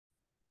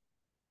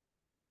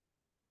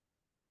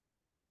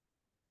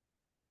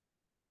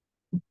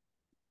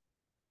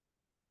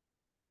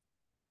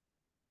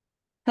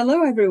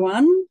Hello,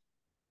 everyone.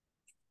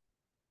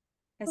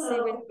 I see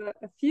we Hello. have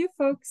a few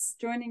folks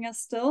joining us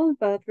still,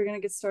 but we're going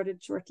to get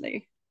started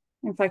shortly.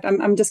 In fact,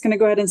 I'm just going to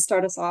go ahead and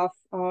start us off.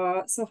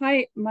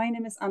 Hi, my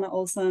name is Anna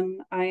Olsen.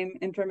 I'm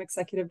Interim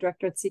Executive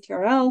Director at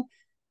CTRL,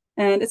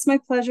 and it's my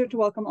pleasure to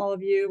welcome all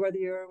of you, whether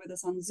you're with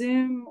us on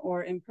Zoom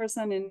or in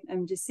person in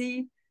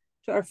MGC,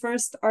 to our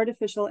first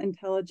Artificial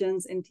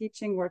Intelligence in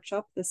Teaching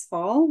workshop this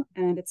fall,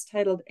 and it's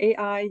titled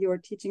AI, Your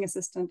Teaching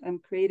Assistant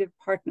and Creative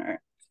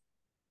Partner.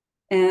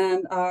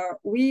 And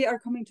we are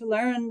coming to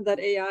learn that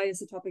AI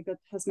is a topic that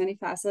has many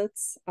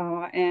facets,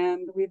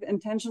 and we've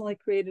intentionally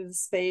created a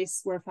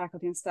space where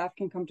faculty and staff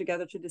can come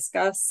together to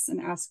discuss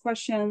and ask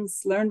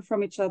questions, learn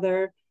from each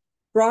other,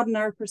 broaden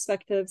our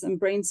perspectives,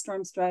 and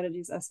brainstorm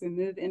strategies as we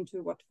move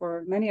into what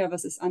for many of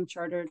us is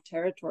uncharted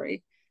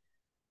territory.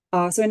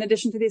 So in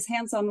addition to these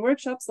hands-on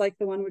workshops like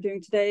the one we're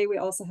doing today, we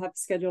also have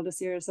scheduled a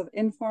series of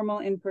informal,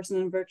 in-person,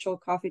 and virtual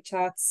coffee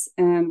chats,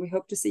 and we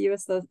hope to see you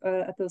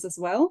at those as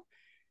well.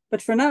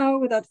 But for now,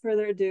 without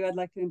further ado, I'd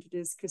like to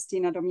introduce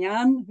Christina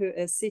Domjan, who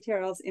is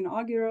CTRL's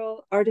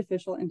inaugural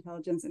Artificial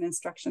Intelligence in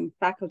Instruction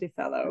Faculty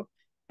Fellow,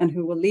 and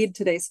who will lead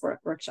today's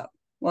workshop.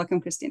 Welcome,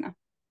 Christina.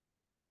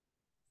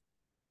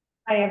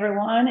 Hi,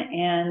 everyone,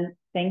 and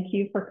thank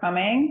you for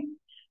coming.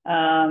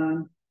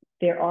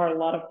 There are a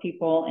lot of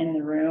people in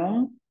the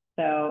room,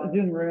 so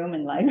Zoom room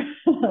and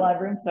live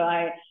room. So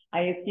I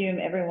assume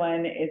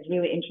everyone is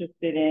really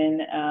interested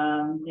in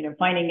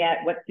finding out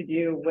what to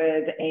do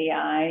with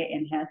AI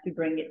and how to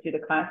bring it to the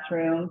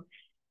classroom,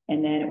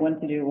 and then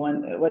what to do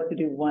once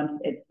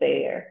it's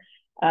there.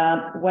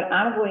 What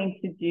I'm going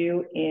to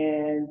do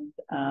is,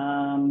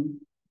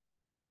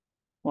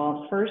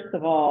 well, first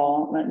of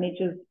all, let me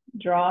just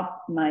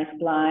drop my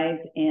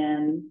slides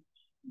in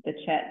the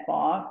chat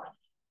box.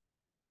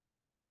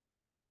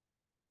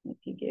 If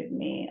you give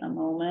me a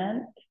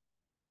moment.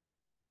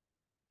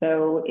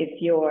 So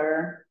if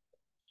you're,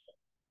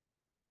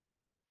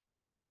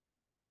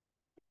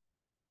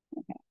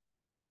 okay.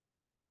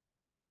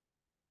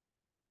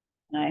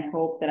 And I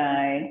hope that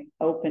I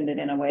opened it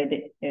in a way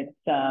that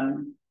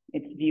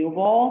it's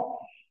viewable.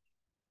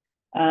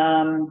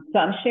 So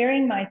I'm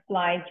sharing my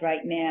slides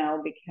right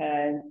now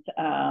because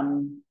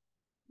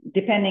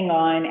depending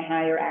on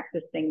how you're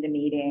accessing the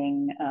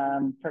meeting,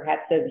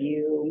 perhaps as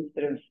you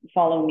sort of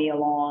follow me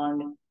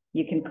along,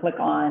 you can click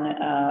on,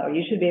 or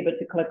you should be able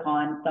to click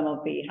on some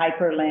of the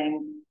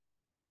hyperlinks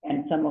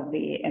and some of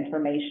the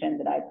information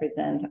that I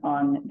present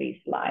on these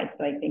slides.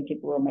 So I think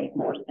it will make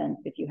more sense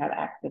if you have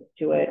access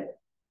to it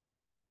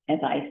as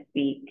I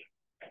speak.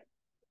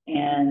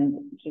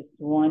 And just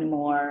one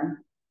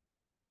more.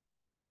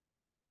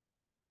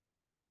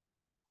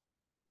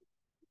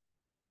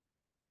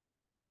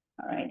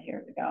 All right,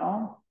 here we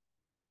go.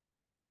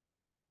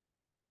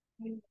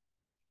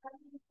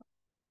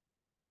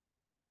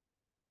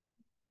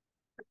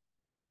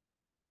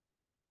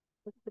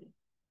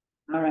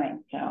 All right,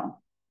 so I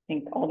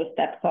think all the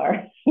steps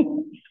are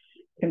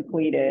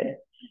completed.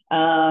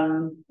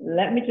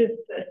 Let me just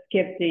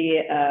skip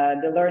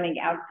the learning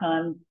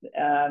outcomes.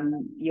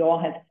 You all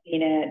have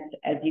seen it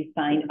as you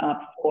signed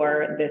up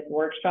for this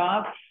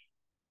workshop.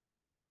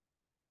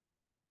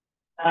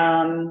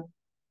 The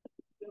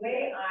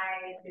way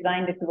I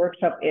designed this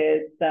workshop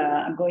is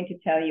I'm going to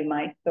tell you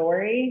my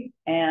story,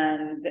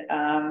 and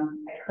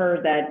I've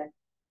heard that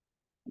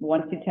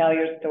once you tell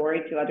your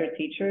story to other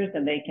teachers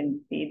and they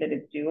can see that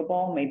it's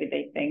doable, maybe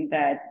they think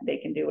that they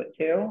can do it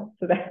too.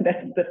 So that's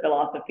the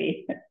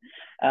philosophy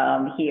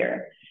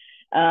here.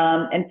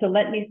 And so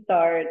let me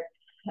start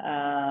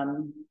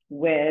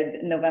with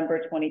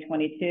November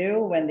 2022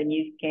 when the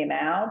news came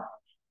out.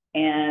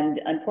 And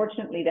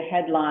unfortunately, the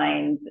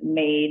headlines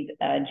made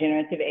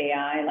generative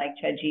AI like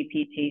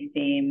ChatGPT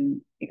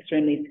seem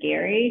extremely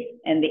scary.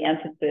 And the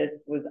emphasis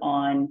was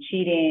on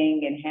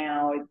cheating and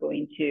how it's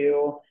going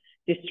to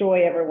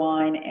destroy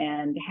everyone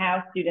and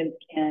how students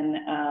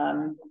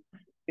can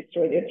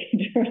destroy their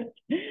teachers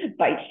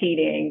by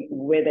cheating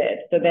with it.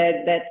 So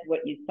that's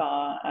what you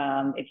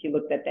saw if you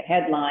looked at the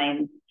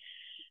headlines.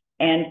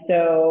 And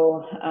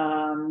so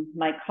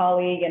my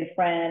colleague and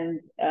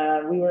friend,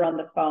 we were on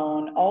the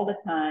phone all the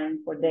time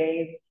for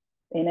days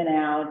in and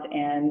out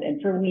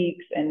and for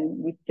weeks. And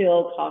we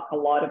still talk a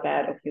lot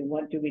about, okay,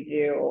 what do we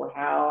do?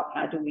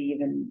 How do we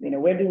even,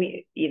 where do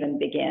we even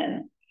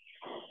begin?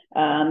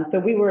 So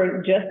we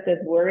were just as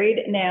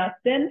worried. Now,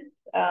 since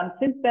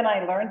then,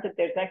 I learned that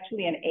there's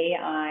actually an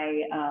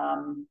AI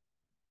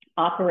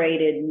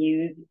operated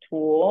news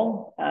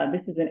tool.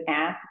 This is an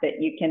app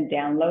that you can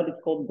download. It's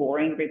called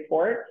Boring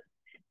Report.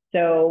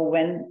 So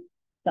when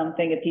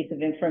a piece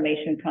of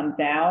information comes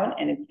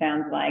out and it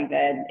sounds like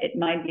that it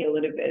might be a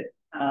little bit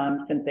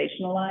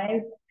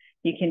sensationalized,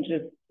 you can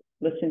just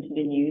listen to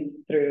the news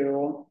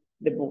through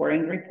the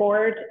Boring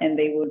Report, and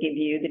they will give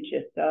you the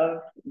gist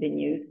of the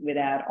news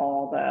without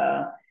all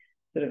the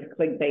sort of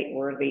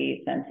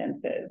clickbait-worthy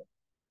sentences.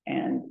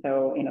 And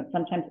so,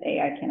 sometimes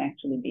AI can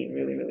actually be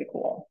really, really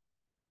cool.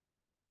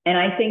 And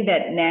I think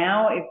that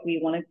now, if we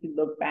wanted to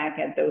look back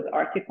at those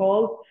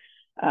articles,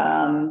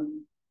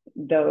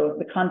 though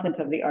the content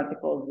of the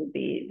articles would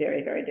be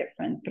very, very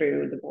different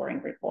through the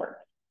boring reports.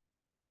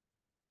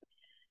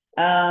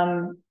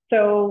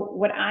 So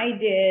what I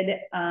did,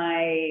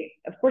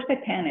 of course I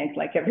panicked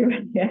like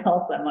everybody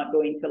else, I'm not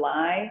going to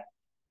lie.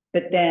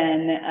 But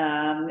then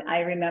I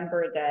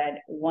remember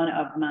that one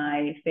of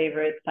my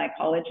favorite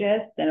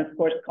psychologists, and of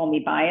course call me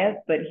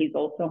biased, but he's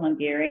also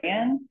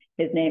Hungarian.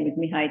 His name is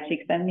Mihaly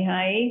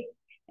Csikszentmihalyi,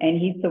 and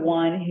he's the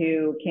one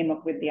who came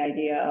up with the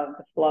idea of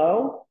the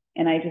flow.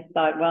 And I just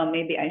thought, well,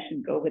 maybe I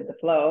should go with the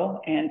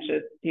flow and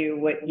just do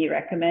what he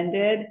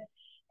recommended.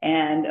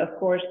 And of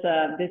course,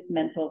 this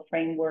mental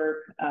framework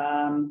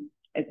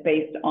is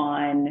based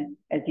on,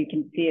 as you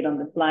can see it on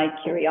the slide,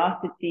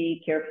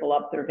 curiosity, careful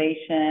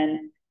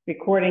observation,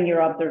 recording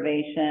your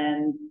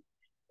observations,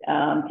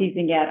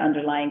 teasing out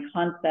underlying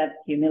concepts,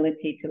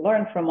 humility to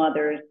learn from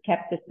others,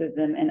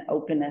 skepticism, and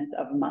openness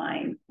of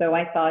mind. So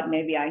I thought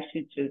maybe I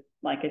should just,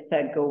 like I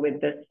said, go with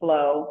this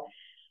flow.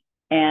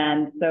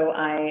 And so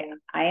I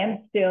am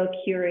still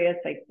curious.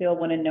 I still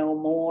want to know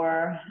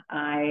more.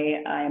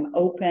 I'm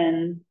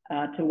open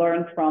to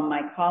learn from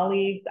my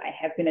colleagues. I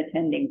have been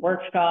attending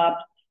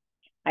workshops.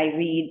 I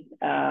read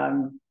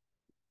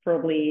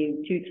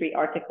probably 2-3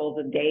 articles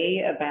a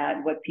day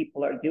about what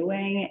people are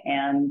doing,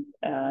 and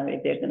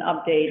if there's an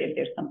update, if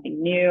there's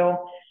something new.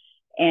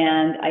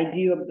 And I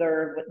do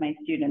observe what my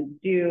students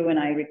do, and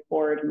I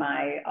record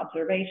my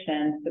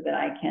observations so that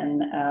I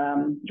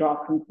can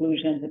draw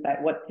conclusions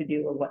about what to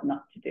do or what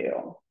not to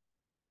do.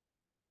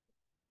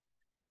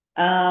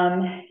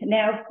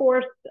 Now, of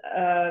course,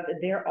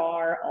 there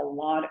are a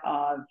lot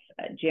of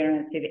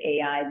generative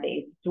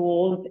AI-based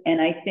tools,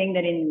 and I think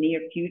that in the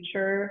near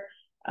future,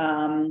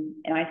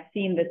 and I've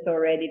seen this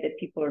already, that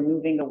people are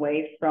moving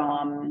away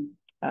from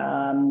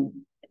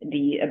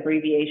the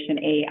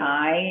abbreviation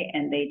AI,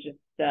 and they just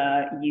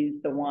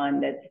use the one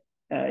that's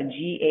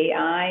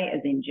GAI, as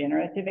in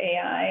generative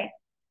AI,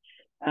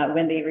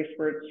 when they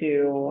refer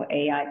to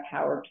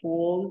AI-powered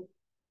tools.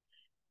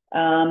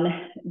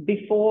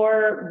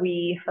 Before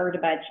we heard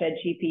about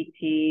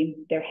ChatGPT,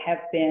 there have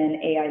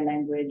been AI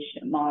language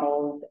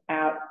models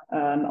out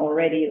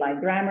already,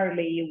 like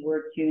Grammarly,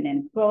 WordTune,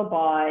 and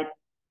Quillbot.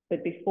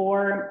 But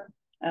before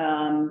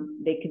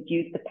they could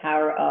use the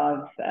power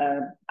of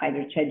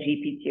either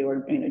ChatGPT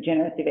or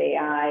generative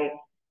AI,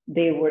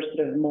 they were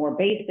sort of more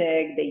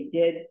basic. They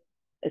did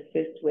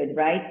assist with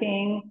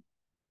writing,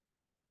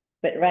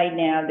 but right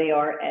now they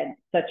are at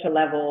such a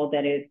level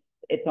that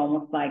it's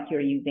almost like you're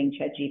using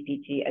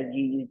ChatGPT as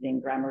you're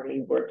using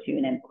Grammarly,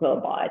 WordTune, and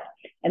Quillbot.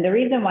 And the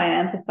reason why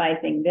I'm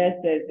emphasizing this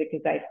is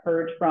because I've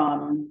heard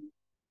from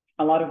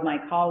a lot of my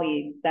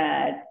colleagues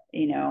that,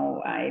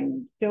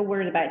 I'm still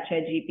worried about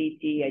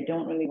ChatGPT. I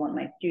don't really want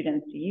my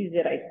students to use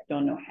it. I just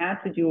don't know how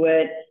to do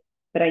it.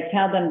 But I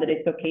tell them that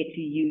it's okay to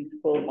use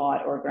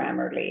Quillbot or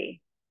Grammarly.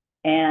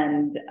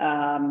 And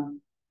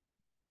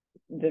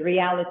the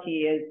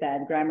reality is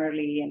that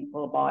Grammarly and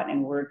Quillbot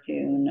and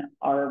WordTune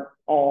are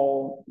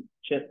all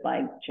just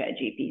like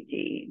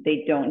ChatGPT.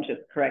 They don't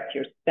just correct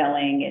your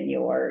spelling and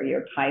your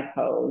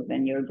typos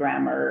and your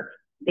grammar.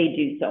 They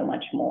do so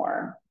much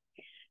more.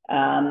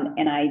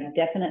 And I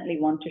definitely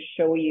want to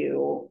show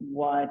you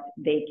what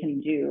they can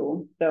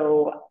do.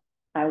 So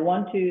I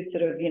want to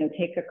sort of,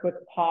 take a quick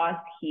pause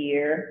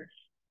here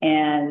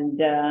and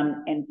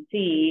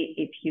see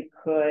if you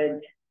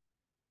could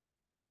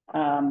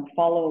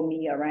follow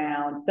me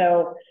around.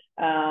 So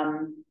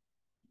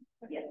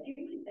yes, do you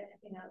need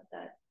anything out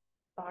that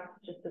box?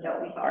 Just so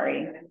that we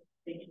sorry.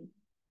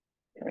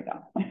 There we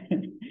go.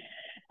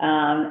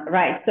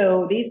 Right.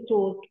 So these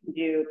tools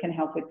can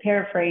help with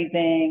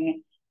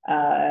paraphrasing,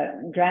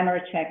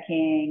 grammar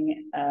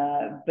checking,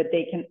 but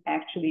they can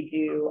actually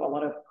do a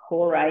lot of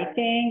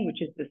co-writing,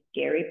 which is the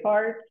scary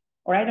part.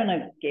 Or I don't know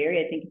if it's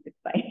scary, I think it's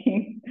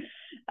exciting.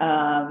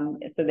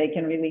 So they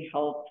can really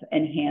help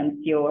enhance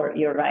your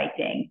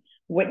writing.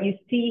 What you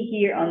see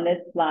here on this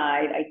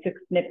slide, I took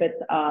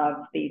snippets of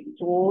these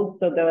tools.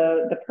 So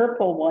the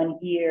purple one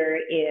here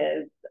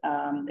is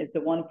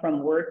the one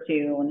from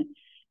WordTune.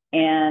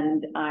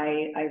 And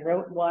I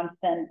wrote one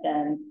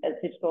sentence: as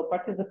digital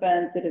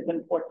participants, it is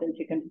important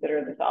to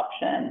consider this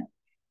option.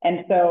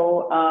 And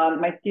so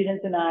my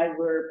students and I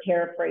were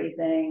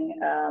paraphrasing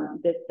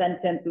this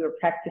sentence. We were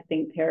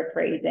practicing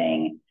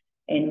paraphrasing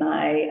in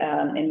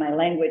my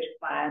language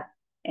class,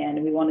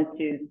 and we wanted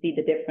to see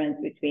the difference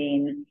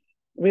between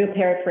real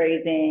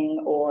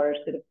paraphrasing or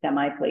sort of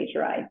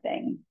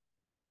semi-plagiarizing.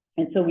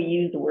 And so we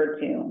used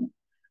WordTune.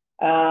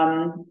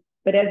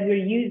 But as we're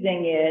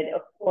using it,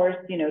 of course,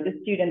 the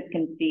students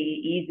can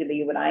see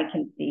easily what I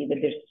can see, that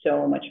there's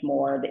so much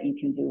more that you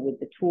can do with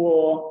the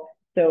tool.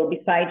 So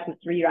besides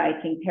just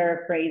rewriting,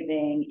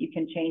 paraphrasing, you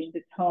can change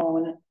the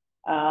tone.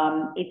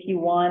 If you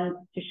want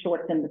to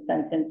shorten the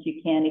sentence,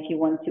 you can. If you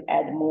want to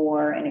add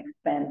more and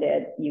expand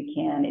it, you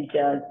can. It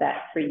does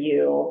that for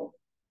you.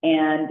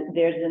 And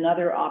there's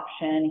another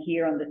option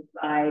here on the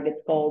side.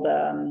 It's called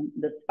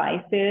the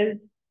spices.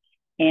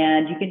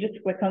 And you can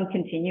just click on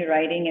continue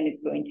writing, and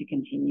it's going to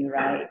continue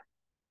write.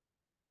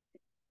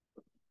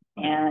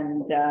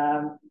 And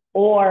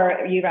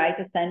or you write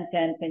a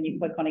sentence and you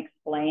click on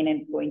explain,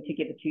 and it's going to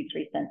give a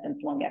 2-3 sentence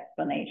long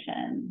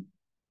explanation.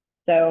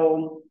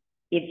 So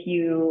if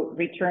you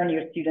return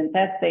your student's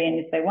essay and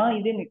you say, well,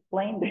 you didn't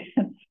explain this,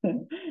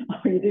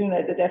 or you didn't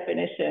add the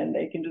definition,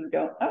 they can just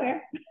go,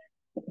 okay,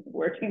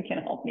 Wording can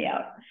help me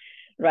out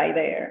right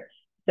there.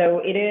 So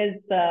it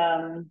is,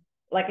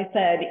 like I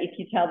said, if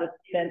you tell the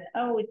student,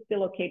 oh, it's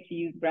still okay to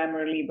use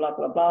Grammarly, blah,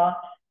 blah, blah,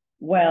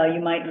 well, you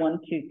might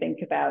want to think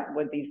about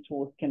what these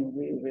tools can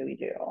really, really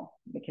do,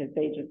 because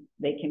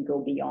they can go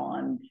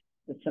beyond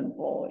the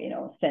simple,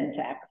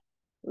 syntax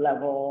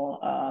level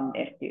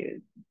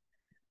issues.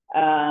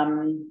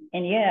 And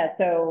yeah,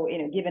 so,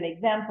 give an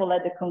example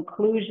at the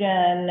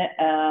conclusion.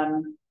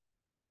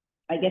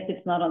 I guess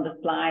it's not on the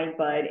slide,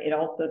 but it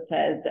also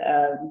says,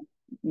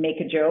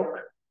 make a joke.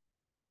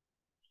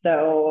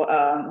 So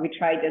we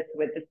tried this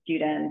with the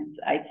students.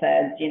 I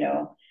said,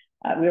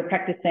 we were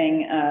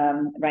practicing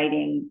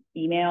writing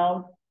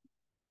emails,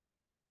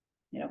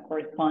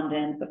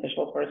 correspondence,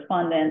 official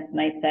correspondence. And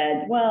I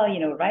said, well,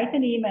 write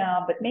an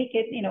email, but make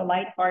it,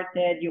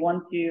 lighthearted. You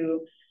want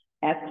to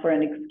ask for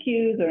an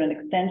excuse or an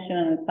extension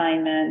on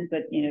assignment,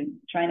 but,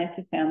 try not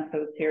to sound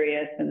so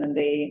serious. And then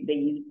they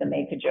used to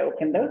make a joke.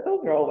 And those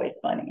are always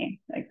funny,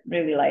 like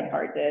really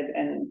lighthearted.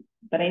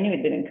 But I knew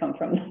it didn't come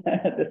from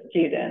the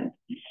students.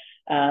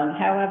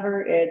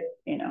 However, it,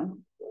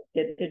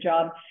 did the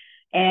job.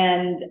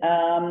 And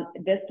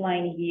this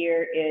line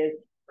here is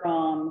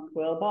from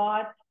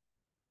Quillbot.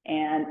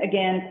 And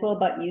again,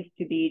 Quillbot used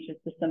to be just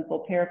a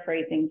simple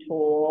paraphrasing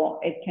tool.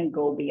 It can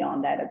go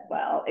beyond that as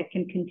well. It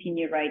can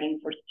continue writing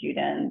for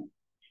students,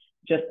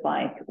 just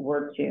like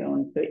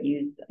WordTune. So it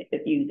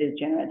uses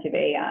generative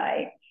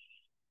AI.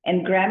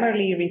 And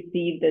Grammarly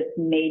received this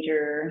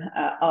major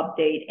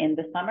update in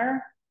the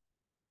summer.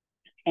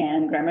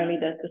 And Grammarly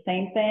does the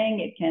same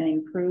thing. It can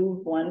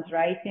improve one's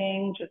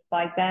writing just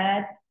like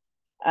that.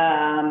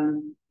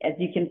 As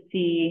you can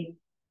see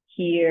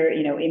here,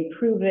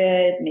 improve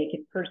it, make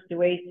it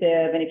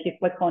persuasive. And if you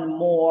click on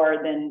more,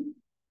 then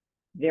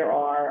there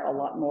are a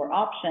lot more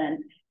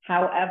options.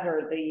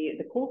 However,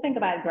 the cool thing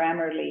about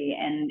Grammarly,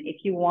 and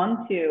if you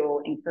want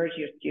to encourage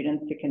your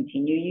students to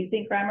continue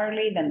using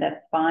Grammarly, then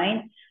that's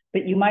fine.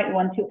 But you might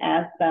want to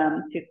ask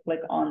them to click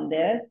on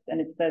this,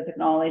 and it says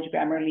acknowledge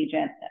Grammarly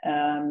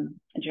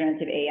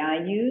generative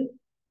AI use.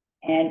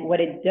 And what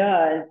it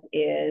does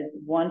is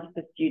once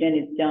the student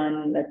is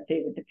done, let's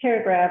say with the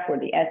paragraph or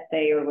the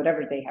essay or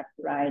whatever they have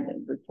to write, a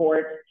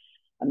report,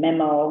 a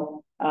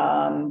memo,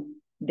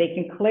 they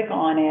can click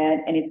on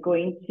it, and it's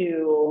going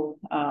to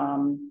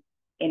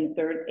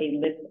insert a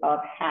list of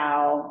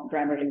how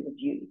Grammarly was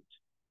used.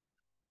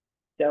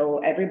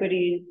 So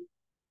everybody's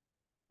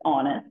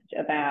honest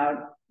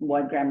about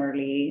what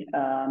Grammarly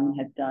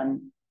has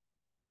done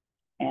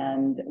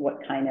and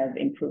what kind of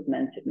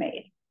improvements it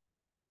made.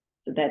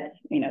 So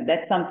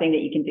that's something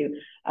that you can do.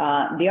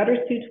 The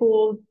other two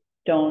tools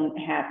don't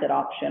have that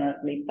option, or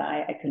at least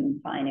I couldn't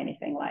find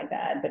anything like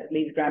that, but at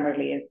least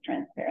Grammarly is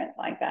transparent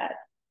like that.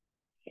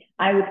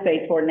 I would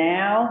say for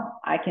now,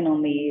 I can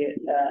only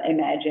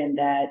imagine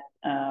that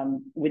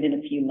within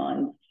a few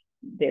months,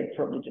 they'll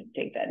probably just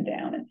take that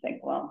down and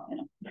think, well,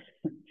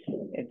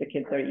 if the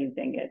kids are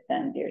using it,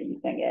 then they're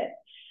using it.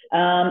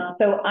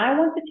 So I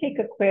want to take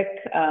a quick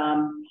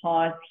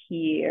pause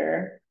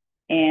here.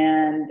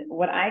 And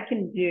what I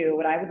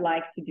would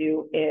like to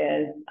do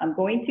is I'm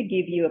going to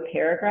give you a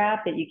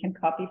paragraph that you can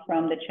copy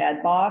from the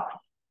chat box.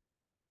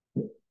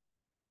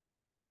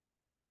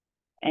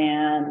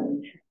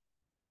 And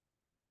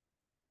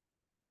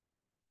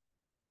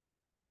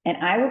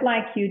I would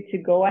like you to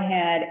go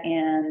ahead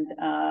and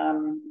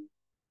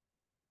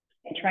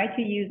try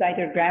to use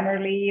either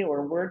Grammarly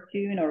or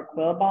WordTune or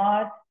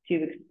Quillbot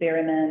to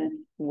experiment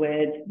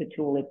with the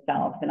tool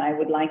itself. And I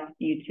would like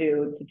you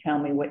to tell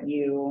me what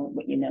you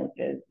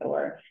noticed,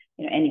 or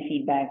any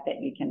feedback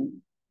that you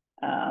can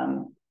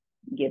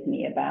give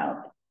me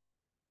about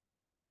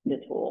the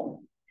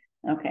tool.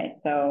 Okay,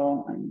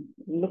 so I'm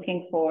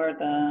looking for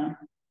the.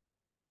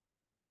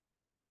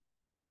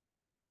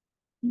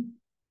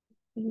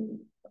 You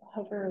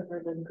hover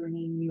over the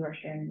green, you are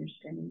sharing your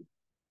screen.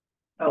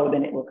 Oh,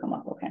 then it will come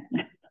up. Okay.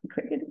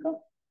 Click it.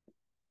 Go.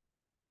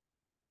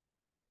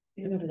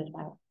 You go to the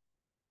tab.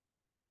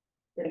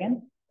 Do it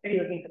again. Are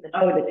you looking for the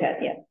tab? Oh, the tab,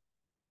 yes.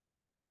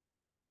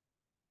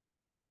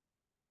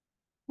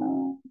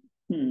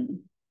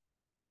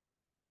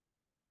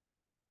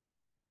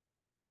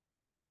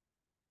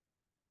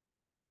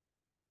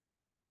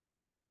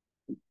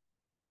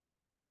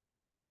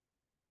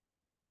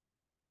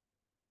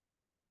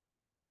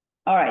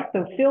 All right,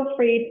 so feel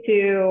free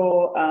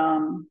to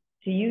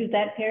use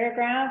that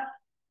paragraph.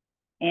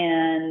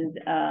 And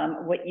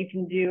what you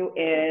can do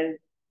is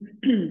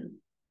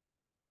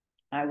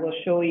I will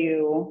show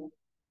you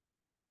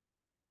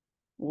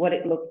what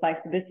it looks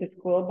like. So this is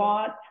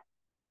Quillbot.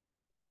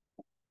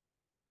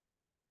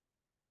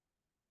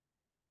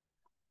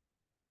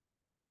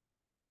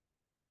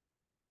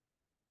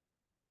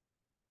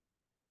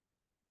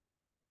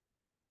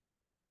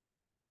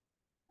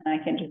 I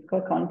can just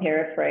click on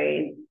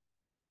paraphrase.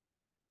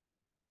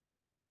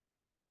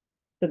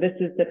 So this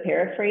is the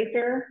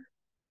paraphraser.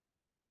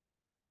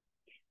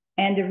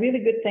 And the really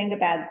good thing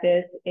about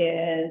this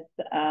is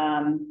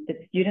that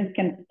students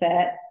can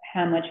set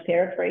how much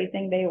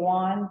paraphrasing they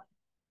want.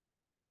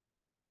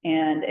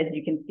 And as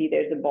you can see,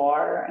 there's a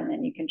bar, and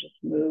then you can just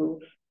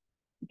move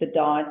the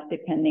dots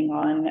depending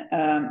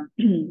on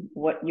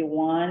what you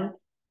want.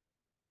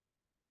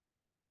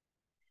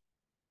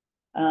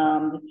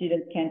 The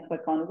students can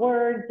click on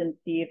words and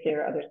see if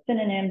there are other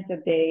synonyms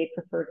that they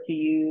prefer to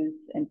use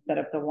instead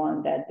of the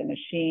one that the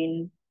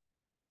machine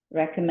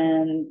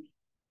recommends.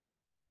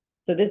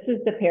 So this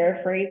is the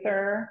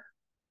paraphraser.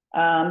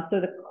 So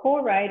the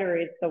co-writer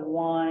is the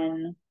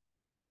one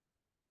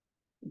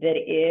that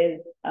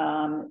is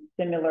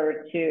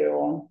similar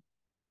to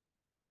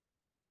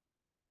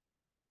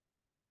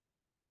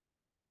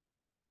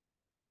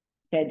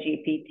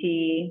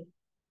ChatGPT.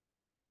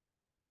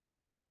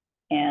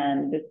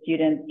 And the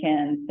students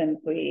can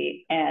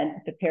simply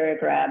add the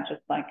paragraph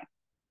just like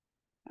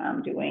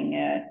I'm doing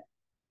it.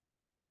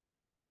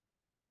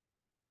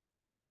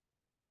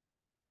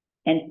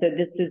 And so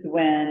this is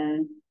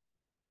when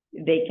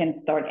they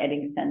can start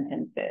adding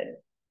sentences.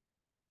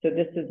 So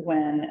this is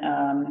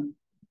when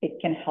it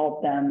can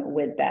help them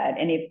with that.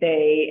 And if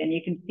they, and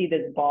you can see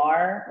this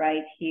bar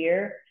right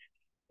here,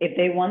 if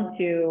they want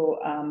to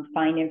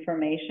find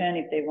information,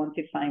 if they want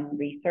to find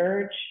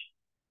research,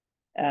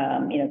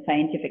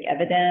 scientific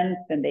evidence,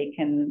 then they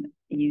can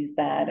use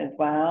that as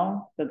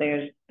well. So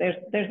there's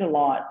a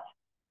lot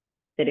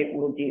that it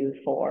will do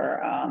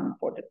for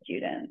the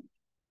students.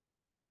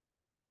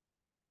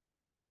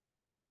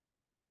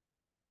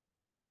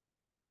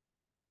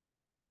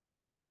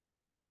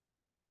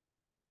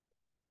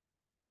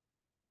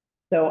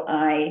 So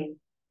I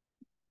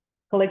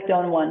clicked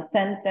on one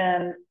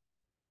sentence.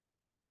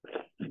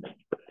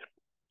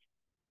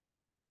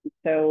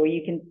 So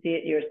you can see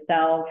it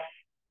yourself.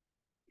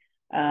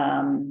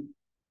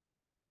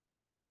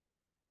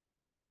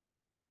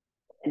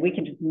 We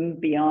can just move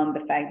beyond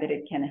the fact that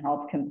it can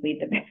help complete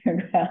the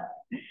paragraph.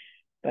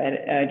 But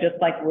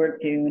just like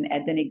WordTune,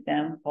 add an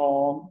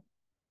example,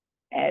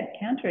 add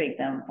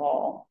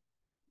counterexample,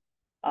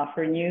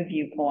 offer new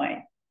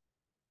viewpoint.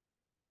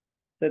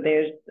 So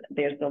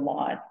there's a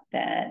lot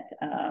that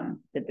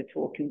that the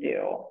tool can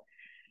do.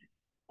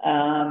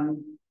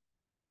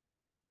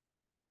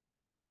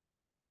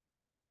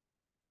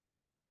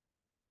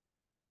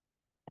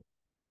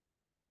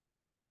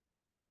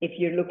 If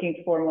you're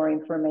looking for more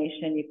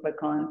information, you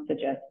click on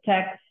suggest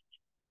text,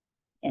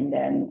 and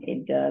then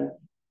it does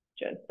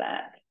just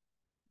that.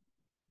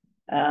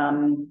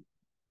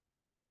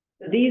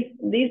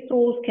 These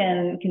tools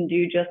can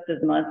do just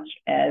as much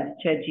as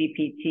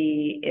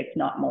ChatGPT, if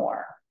not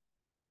more.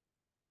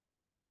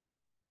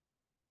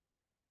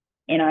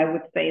 And I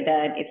would say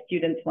that if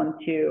students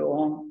want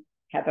to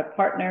have a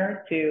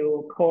partner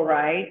to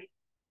co-write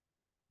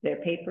their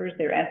papers,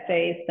 their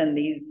essays, then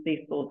these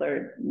tools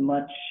are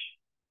much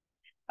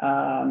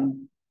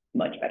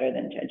better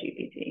than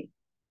ChatGPT.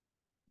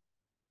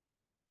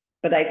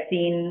 But I've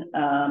seen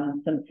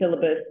some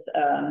syllabus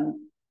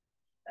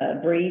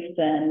briefs,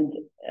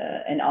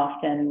 and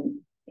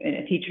often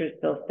teachers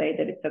still say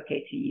that it's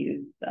okay to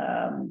use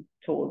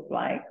tools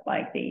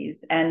like these.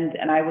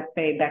 And I would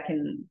say back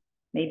in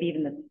maybe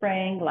even the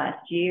spring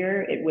last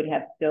year, it would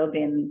have still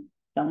been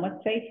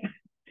somewhat safe,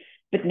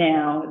 but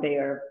now they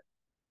are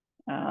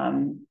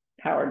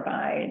powered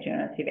by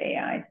generative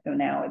AI. So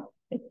now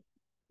it's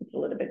a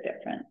little bit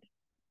different.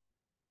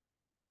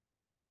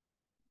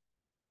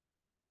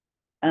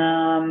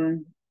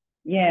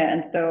 Yeah,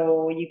 and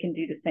so you can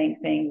do the same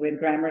thing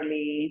with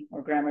Grammarly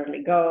or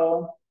Grammarly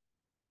Go.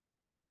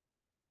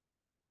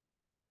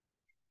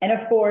 And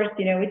of course,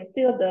 it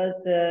still does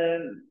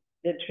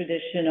the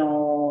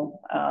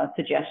traditional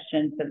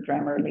suggestions that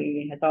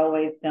Grammarly has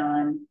always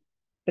done.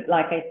 But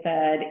like I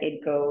said,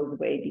 it goes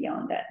way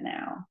beyond that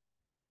now.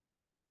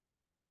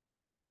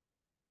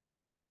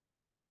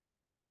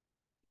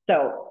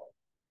 So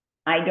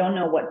I don't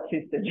know what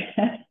to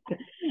suggest.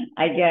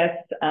 I guess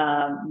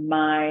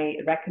my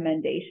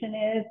recommendation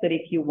is that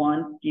if you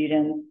want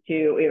students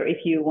to, or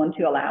if you want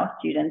to allow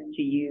students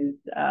to use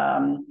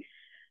a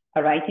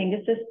writing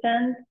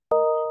assistant,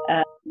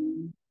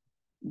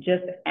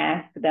 just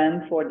ask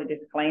them for the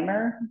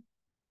disclaimer.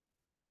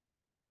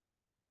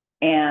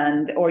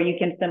 Or you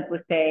can simply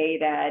say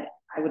that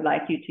I would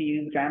like you to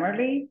use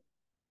Grammarly.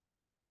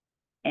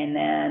 And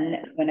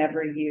then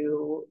whenever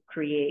you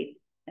create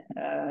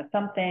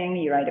something,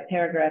 you write a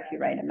paragraph, you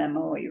write a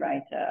memo, or you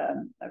write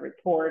a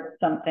report,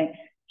 something,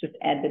 just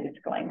add the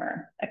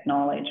disclaimer,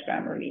 acknowledge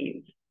Grammarly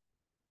use.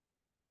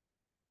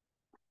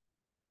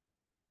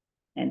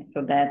 And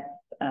so that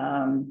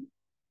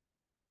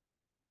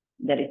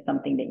is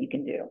something that you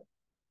can do.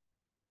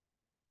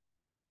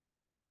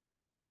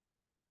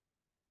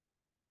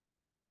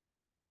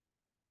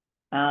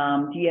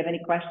 Do you have any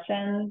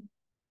questions?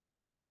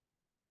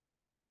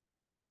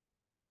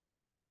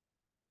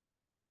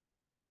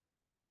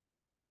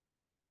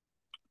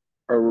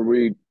 Are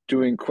we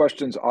doing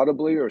questions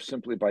audibly or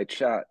simply by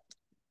chat?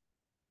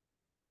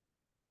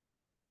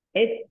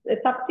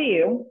 It's up to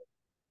you.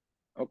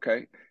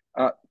 Okay.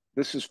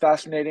 This is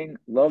fascinating.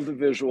 Love the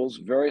visuals.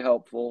 Very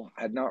helpful.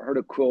 Had not heard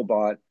of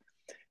Quillbot.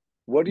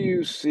 What do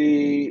you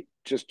see?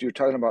 Just you're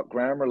talking about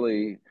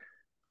Grammarly,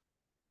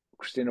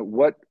 Christina.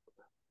 What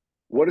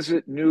is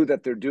it new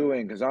that they're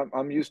doing? Because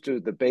I'm used to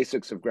the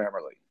basics of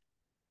Grammarly.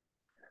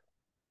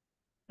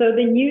 So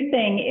the new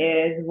thing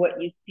is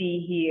what you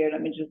see here.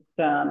 Let me just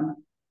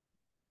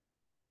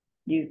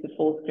use the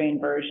full screen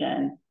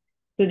version.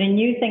 So the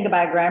new thing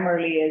about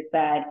Grammarly is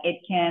that it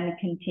can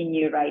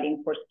continue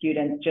writing for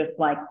students just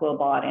like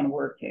Quillbot and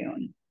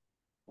WordTune.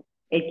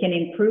 It can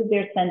improve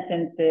their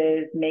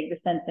sentences, make the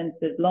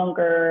sentences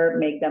longer,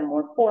 make them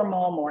more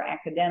formal, more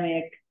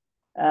academic,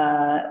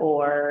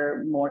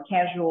 or more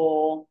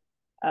casual.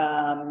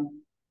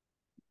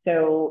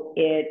 So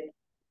it's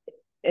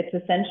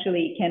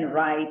essentially can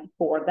write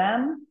for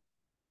them.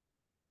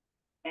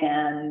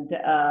 And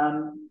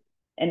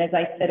as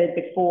I said it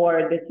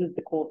before, this is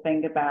the cool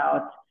thing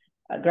about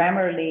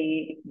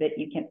Grammarly, that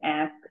you can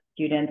ask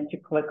students to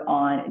click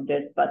on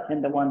this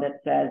button, the one that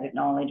says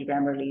Acknowledge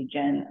Grammarly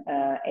Gen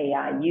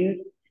AI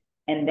Use,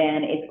 and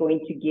then it's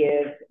going to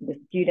give the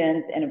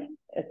students and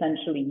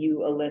essentially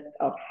you a list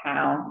of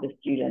how the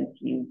students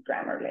use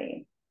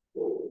Grammarly.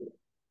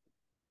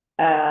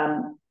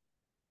 And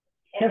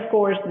of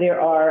course,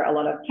 there are a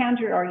lot of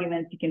counter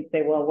arguments. You can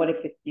say, well, what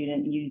if a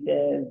student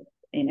uses,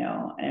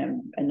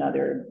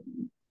 another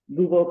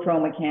Google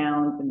Chrome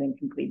account and then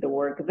complete the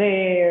work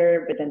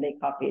there, but then they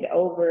copy it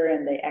over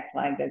and they act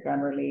like that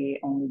Grammarly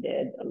only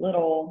did a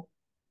little.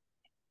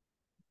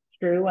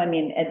 True. I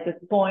mean, at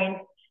this point,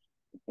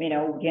 we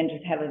can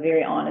just have a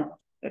very honest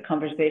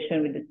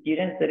conversation with the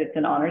students that it's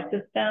an honor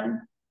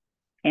system.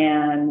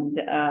 And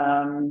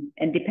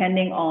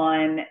depending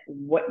on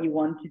what you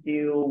want to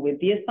do with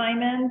the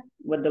assignment,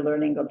 what the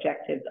learning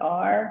objectives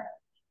are,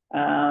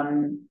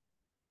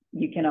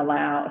 you can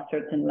allow a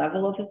certain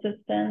level of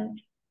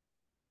assistance.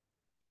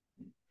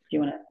 Do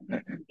you want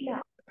to?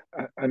 Yeah.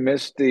 I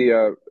missed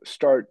the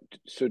start.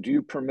 So do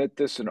you permit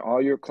this in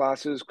all your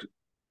classes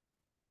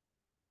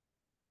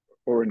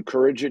or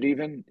encourage it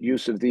even,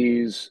 use of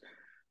these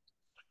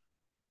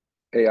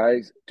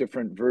AI,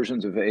 different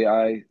versions of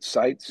AI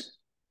sites?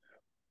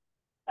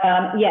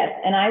 Yes,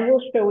 and I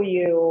will show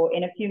you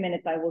in a few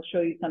minutes. I will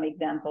show you some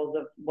examples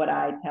of what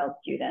I tell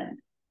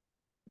students.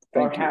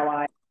 Thank you.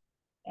 How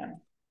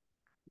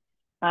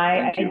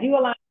I do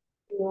allow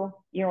you.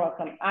 You're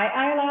welcome.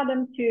 I allow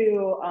them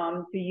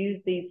to use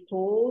these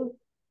tools.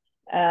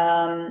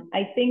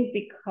 I think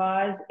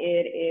because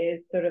it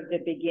is sort of the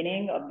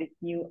beginning of this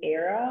new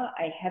era,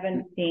 I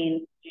haven't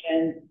seen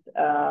students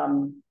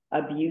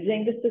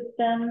abusing the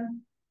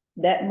system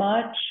that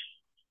much.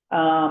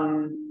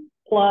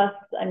 Plus,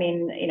 I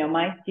mean,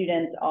 my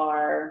students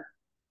are,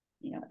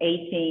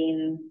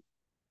 18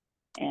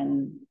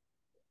 and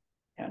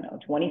I don't know,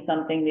 20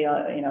 something,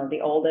 the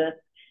oldest.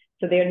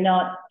 So they're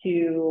not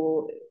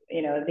too,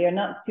 they're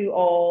not too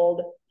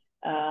old.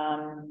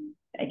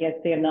 I guess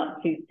they're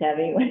not too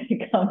savvy when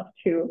it comes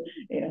to,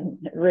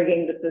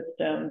 rigging the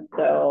system.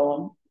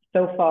 So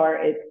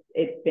far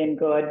it's been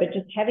good, but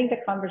just having the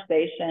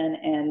conversation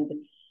and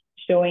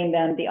showing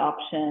them the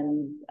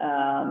options,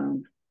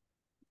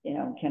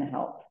 can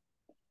help.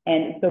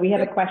 And so we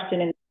have a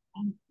question in.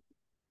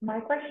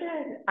 My question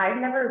is, I've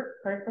never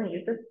personally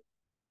used this.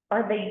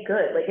 Are they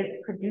good? Like,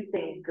 it's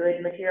producing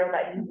good material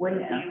that you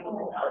wouldn't be able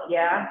to tell?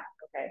 Yeah.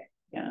 Okay.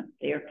 Yeah,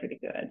 they are pretty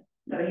good.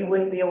 So you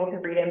wouldn't be able to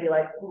read it and be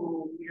like,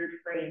 ooh, weird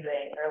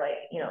phrasing, or like,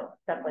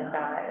 stuff like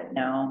that.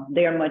 No,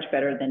 they are much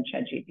better than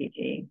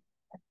ChatGPT.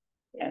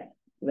 Yes,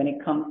 when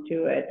it comes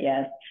to it,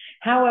 yes.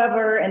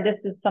 However, and this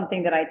is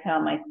something that I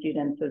tell my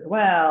students as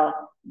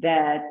well,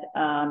 that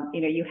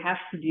you have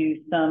to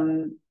do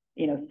some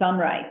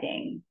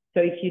writing. So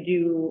if you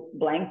do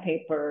blank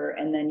paper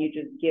and then you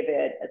just give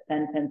it a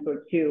sentence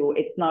or two,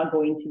 it's not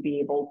going to be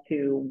able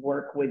to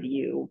work with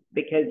you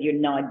because you're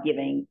not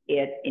giving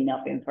it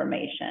enough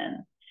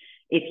information.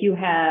 If you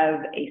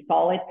have a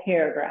solid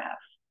paragraph,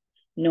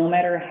 no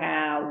matter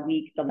how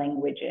weak the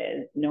language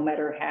is, no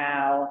matter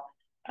how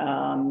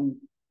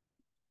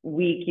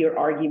weak your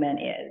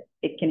argument is,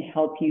 it can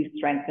help you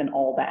strengthen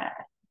all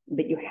that,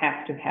 but you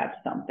have to have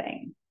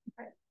something.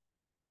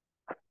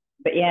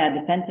 But yeah,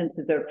 the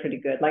sentences are pretty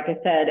good. Like I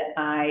said,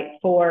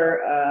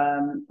 for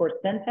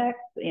syntax,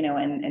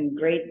 and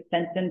great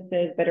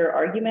sentences, better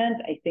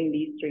argument, I think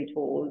these three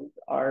tools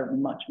are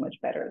much, much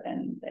better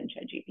than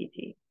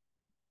ChatGPT.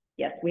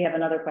 Yes, we have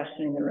another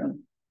question in the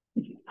room.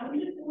 I'm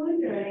just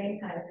wondering,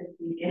 kind of this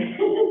weekend,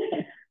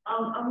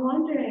 I'm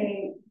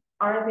wondering,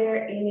 are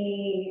there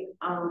any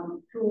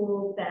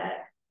tools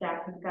that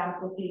staff and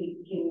faculty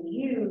can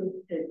use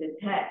to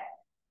detect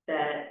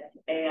that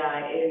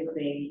AI is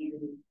being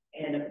used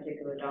in a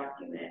particular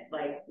document,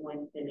 like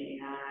Winston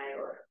AI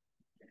or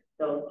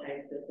those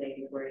types of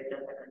things where it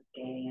does like a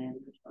scan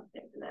or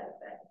something to that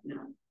effect?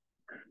 No.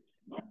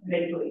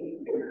 Basically.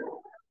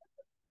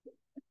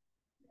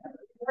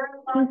 There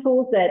are some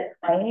tools that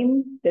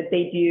claim that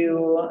they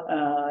do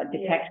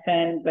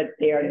detection, but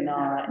they are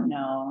not.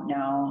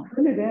 No.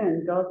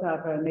 Trinidad does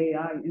have an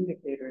AI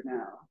indicator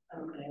now.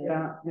 Okay.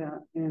 Yeah,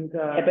 and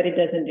Yeah, but it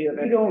doesn't do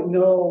we it. don't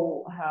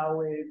know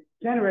how it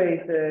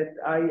generates it.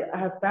 I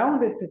have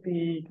found it to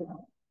be,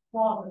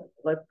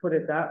 let's put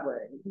it that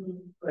way.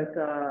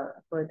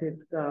 But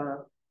it's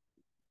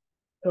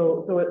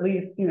so at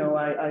least, you know,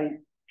 I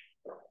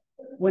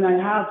when I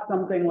have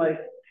something like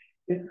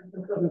this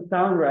doesn't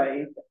sound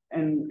right,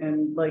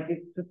 and like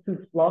it's just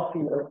too fluffy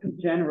or too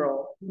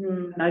general.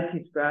 And I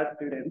teach grad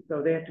students,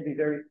 so they have to be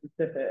very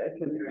specific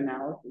in their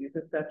analyses,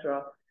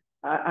 etc.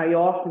 I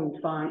often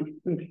find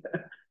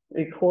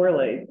it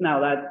correlates.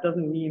 Now that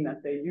doesn't mean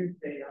that they use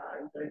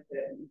AI, but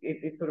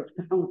it sort of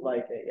sounds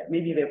like it. Yeah,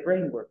 maybe their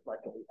brain works like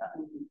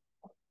AI.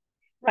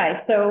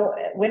 Right. So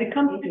when it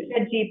comes to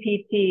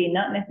ChatGPT,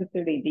 not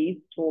necessarily these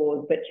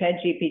tools, but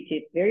ChatGPT,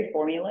 it's very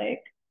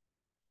formulaic,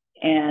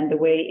 and the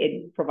way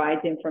it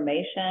provides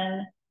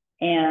information,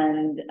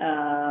 and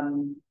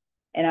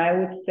I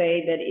would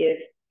say that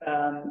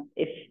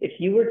if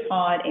you were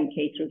taught in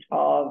K through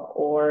 12,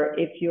 or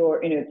if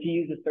you're, you know, to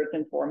use a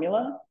certain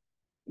formula,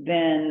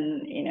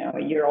 then, you know,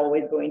 you're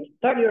always going to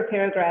start your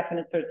paragraph in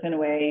a certain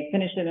way,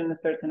 finish it in a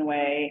certain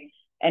way.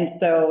 And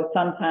so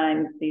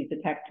sometimes these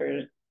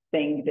detectors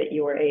think that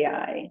you're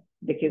AI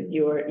because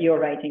you're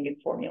writing it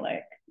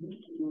formulaic.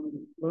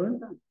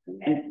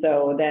 And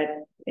so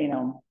that's, you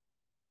know,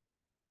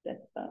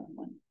 that's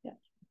one. Yeah.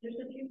 There's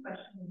a few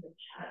questions in the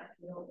chat, if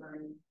you don't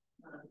mind,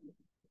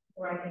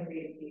 or I can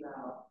read a few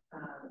out.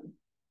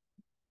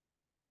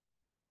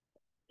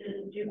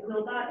 Do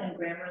Quillbot and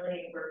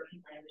Grammarly work in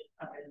language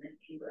other than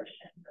English?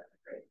 And that's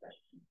a great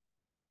question.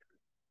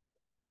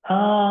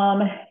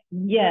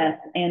 Yes,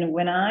 and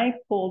when I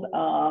pulled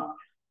up,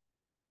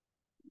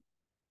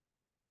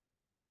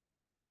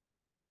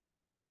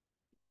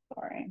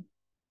 sorry.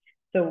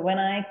 So when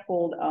I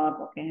pulled up,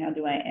 okay, how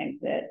do I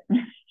exit?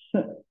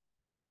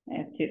 I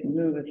have to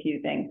move a few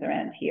things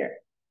around here.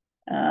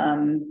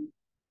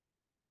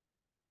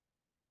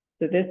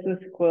 So this was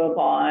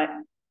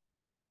Quillbot.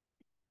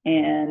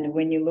 And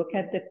when you look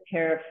at the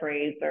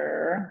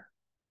paraphraser,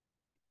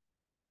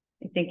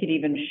 I think it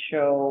even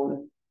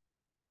shows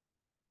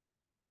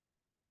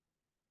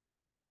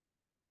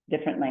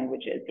different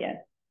languages, yes.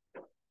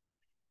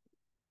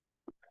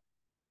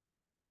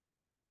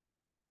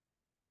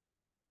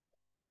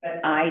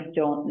 But I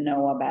don't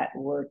know about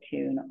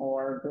WordTune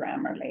or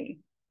Grammarly.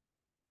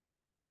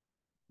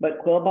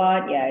 But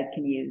Quillbot, yeah, it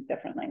can use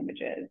different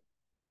languages.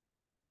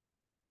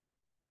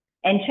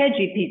 And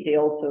ChatGPT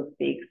also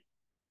speaks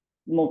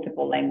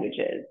multiple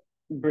languages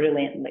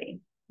brilliantly,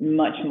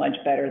 much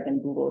better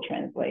than Google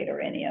Translate or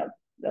any of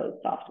those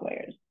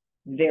softwares.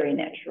 Very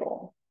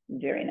natural,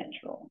 very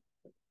natural.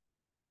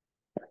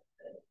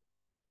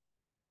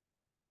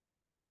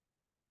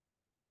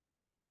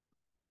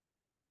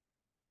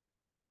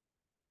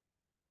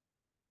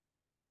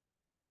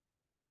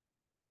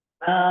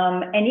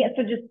 And yeah,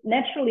 so just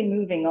naturally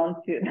moving on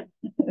to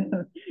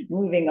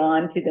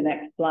the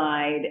next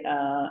slide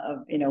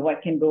of, you know,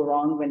 what can go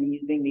wrong when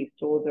using these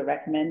tools or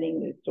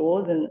recommending these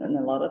tools, and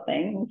a lot of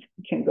things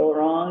can go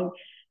wrong.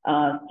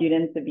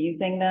 Students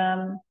abusing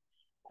them.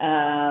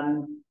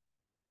 And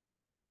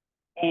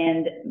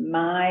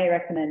my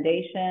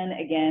recommendation,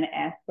 again,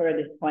 ask for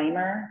a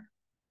disclaimer.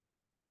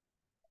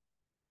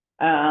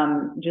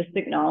 Just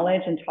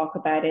acknowledge and talk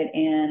about it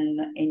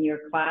in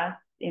your class,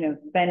 you know,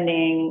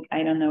 spending,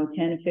 I don't know,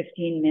 10,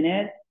 15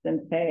 minutes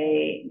and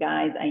say,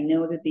 guys, I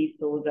know that these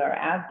tools are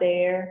out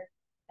there.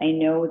 I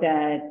know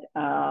that,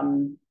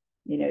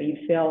 you know, you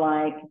feel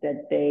like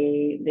that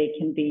they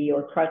can be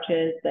your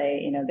crutches. They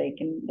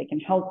can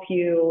help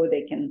you.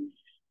 They can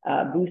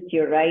boost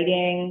your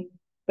writing.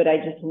 But I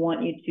just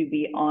want you to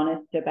be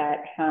honest about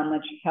how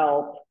much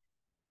help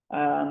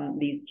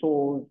these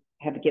tools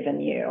have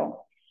given you.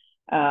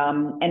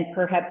 And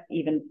perhaps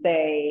even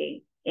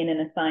say in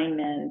an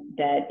assignment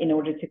that in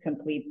order to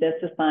complete this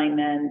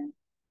assignment,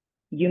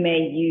 you may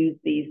use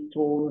these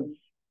tools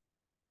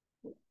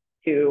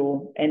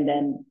to, and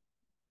then,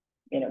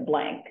 you know,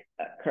 blank,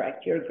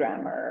 correct your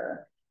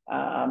grammar,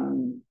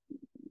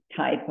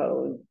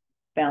 typos,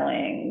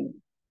 spelling,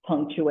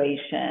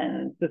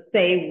 punctuation. So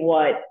say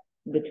what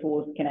the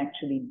tools can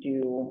actually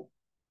do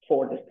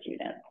for the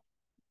student,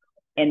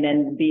 and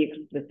then be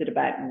explicit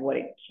about what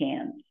it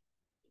can't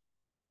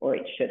or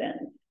it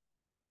shouldn't.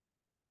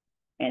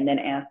 And then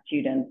ask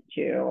students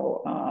to,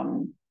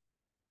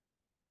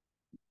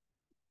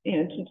 you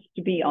know, just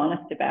to be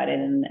honest about it,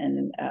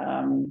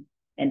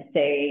 and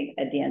say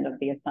at the end of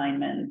the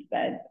assignment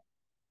that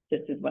this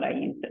is what I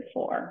used it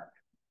for.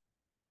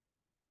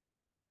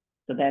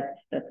 So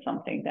that's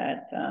something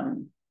that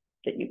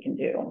that you can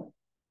do.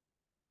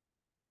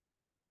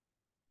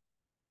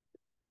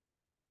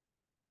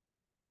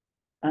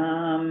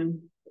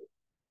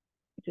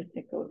 Just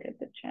take a look at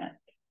the chat.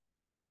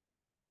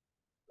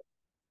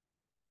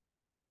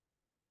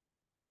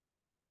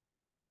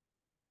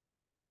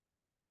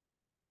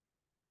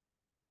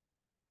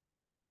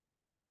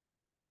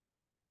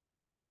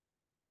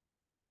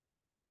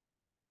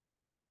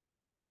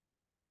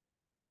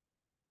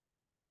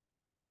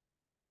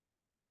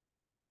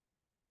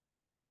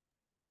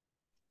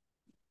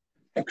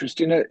 And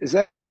Christina, is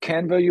that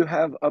Canva you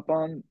have up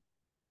on?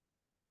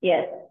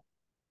 Yes.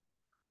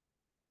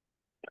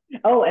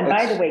 Oh, and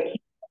by the It's way,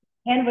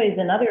 Canva is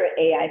another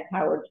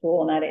AI-powered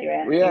tool, now that you're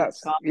asking, yes,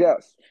 Scott.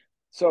 yes.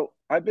 So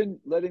I've been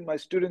letting my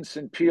students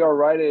in PR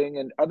writing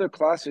and other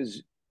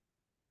classes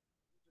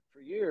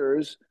for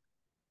years.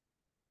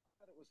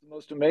 It was the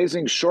most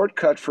amazing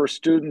shortcut for a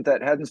student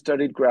that hadn't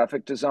studied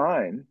graphic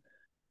design.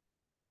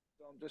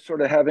 So I'm just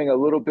sort of having a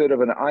little bit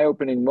of an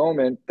eye-opening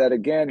moment that,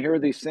 again, here are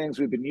these things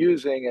we've been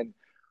using, and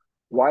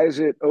why is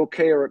it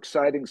okay or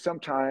exciting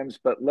sometimes,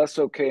 but less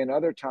okay in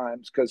other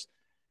times? Because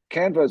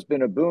Canva has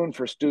been a boon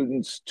for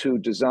students to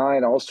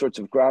design all sorts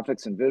of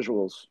graphics and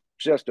visuals,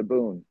 just a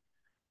boon.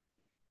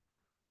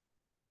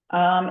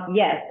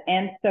 Yes,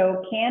 and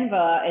so Canva,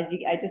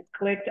 I just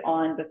clicked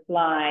on the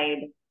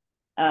slide,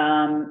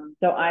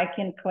 so I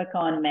can click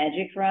on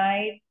Magic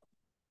Write,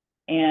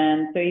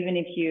 and so even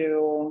if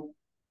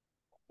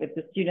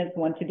the students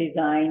want to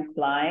design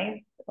slides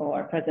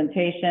or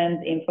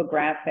presentations,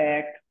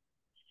 infographics,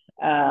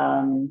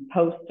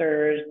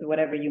 posters,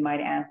 whatever you might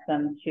ask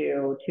them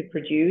to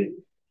produce,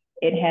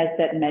 it has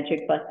that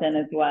magic button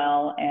as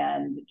well.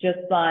 And just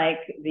like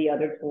the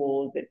other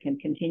tools, it can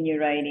continue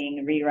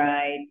writing,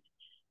 rewrite.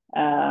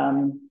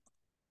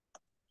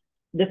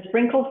 The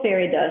sprinkle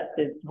fairy dust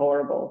is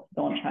horrible.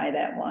 Don't try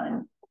that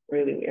one.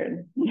 Really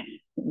weird.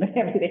 But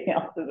everything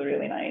else is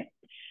really nice.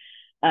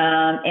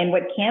 And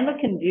what Canva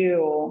can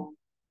do,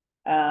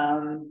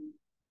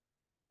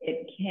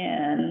 it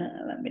can,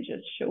 let me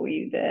just show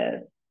you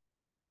this.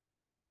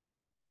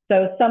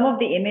 So some of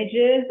the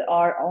images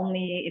are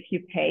only if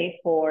you pay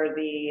for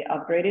the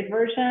upgraded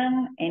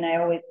version. And I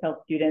always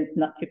tell students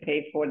not to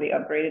pay for the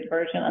upgraded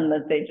version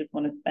unless they just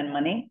want to spend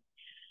money.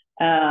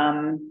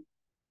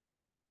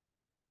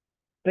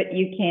 But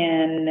you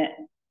can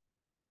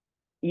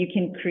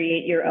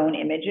create your own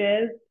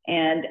images.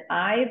 And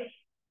I've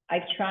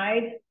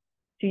tried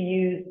to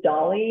use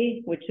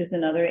Dolly, which is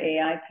another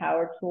AI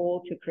powered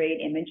tool to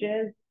create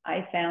images.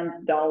 I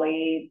found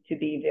Dolly to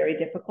be very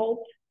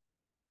difficult.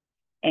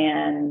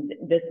 And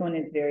this one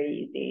is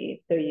very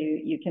easy. So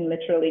you can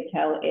literally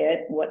tell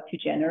it what to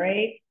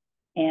generate,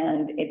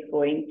 and it's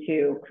going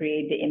to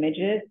create the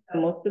images.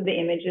 Most of the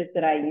images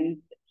that I use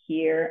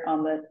here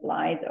on the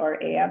slides are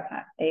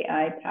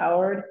AI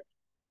powered.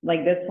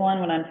 Like this one,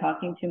 when I'm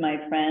talking to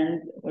my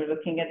friends, we're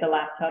looking at the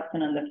laptops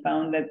and on the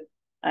phone that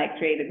I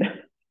created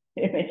the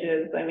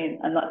images. I mean,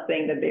 I'm not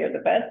saying that they are the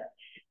best,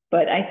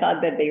 but I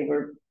thought that they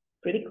were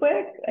pretty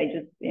quick. I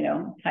just,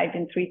 typed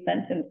in 3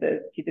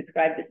 sentences to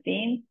describe the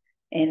scene.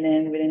 And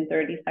then within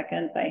 30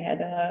 seconds, I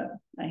had a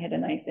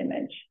nice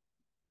image.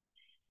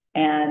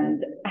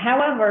 And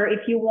however,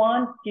 if you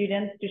want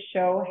students to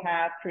show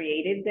how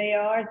creative they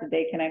are, that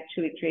they can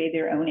actually create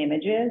their own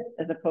images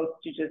as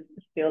opposed to just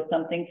steal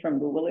something from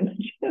Google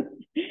Images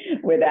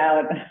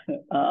without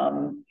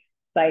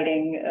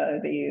citing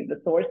the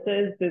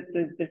sources, this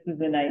is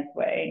a nice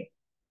way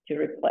to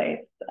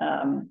replace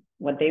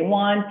what they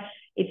want.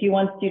 If you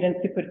want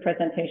students to put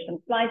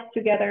presentation slides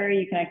together,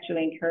 you can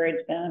actually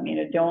encourage them,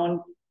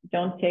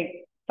 don't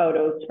take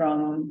photos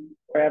from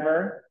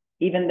wherever.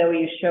 Even though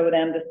you show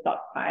them the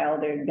stockpile,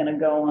 they're going to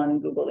go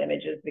on Google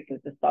Images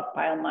because the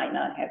stockpile might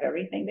not have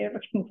everything they're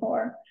looking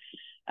for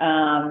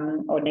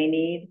or they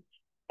need.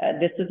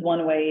 This is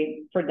one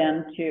way for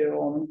them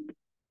to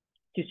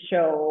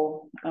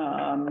show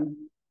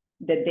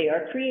that they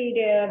are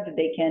creative, that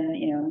they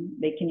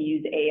can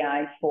use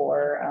AI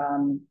for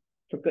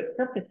good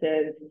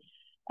purposes.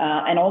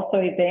 And also,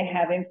 if they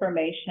have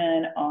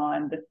information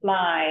on the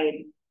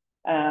slide,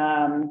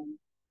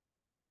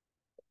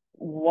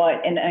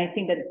 and I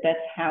think that's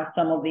how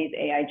some of these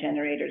AI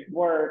generators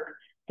work,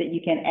 that you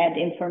can add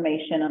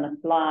information on a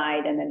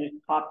slide and then just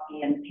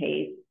copy and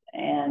paste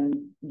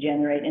and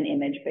generate an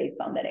image based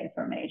on that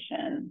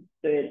information.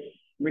 So it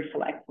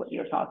reflects what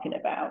you're talking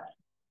about.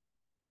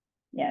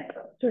 Yes.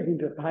 So you can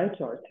do a pie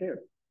chart too.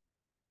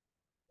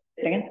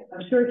 Again?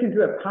 I'm sure you can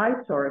do a pie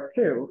chart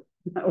too.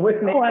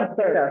 With I'm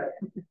sorry.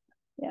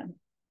 Yeah.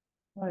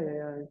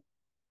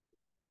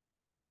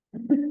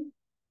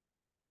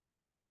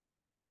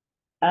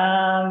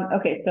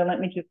 Okay, so let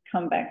me just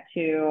come back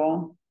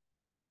to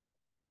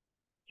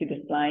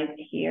the slides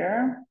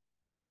here.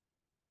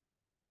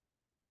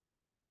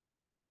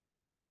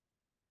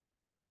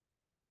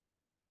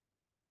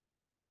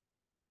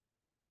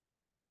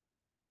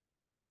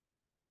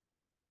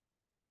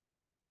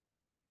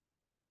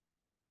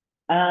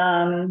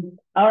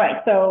 All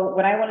right, so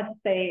what I wanted to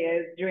say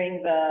is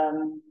during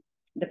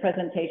the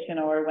presentation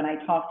or when I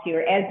talk to you,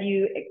 or as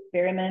you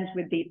experiment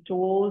with these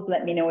tools,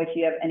 let me know if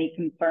you have any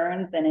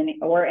concerns and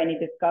any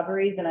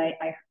discoveries. And I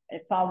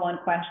saw one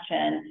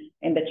question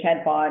in the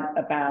chat bot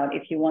about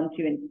if you want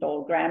to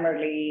install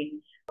Grammarly,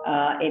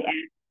 it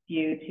asks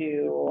you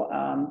to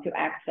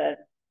access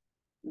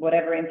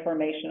whatever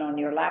information on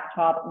your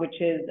laptop,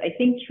 which is, I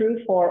think, true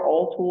for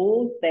all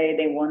tools.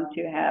 They want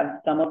to have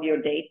some of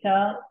your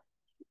data,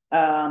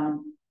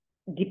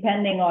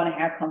 depending on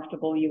how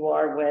comfortable you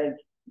are with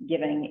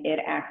giving it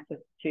access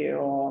to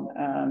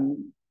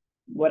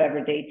whatever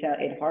data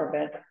it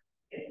harvests.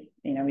 it's,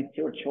 you know, it's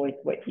your choice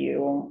what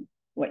you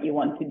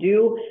want to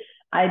do.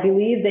 I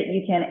believe that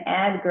you can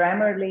add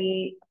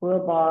Grammarly,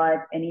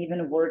 Quillbot, and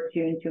even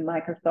WordTune to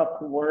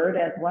Microsoft Word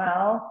as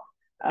well.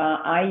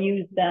 I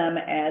use them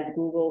as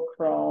Google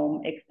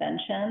Chrome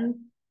extensions.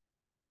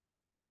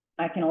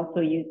 I can also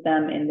use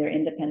them in their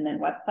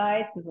independent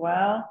websites as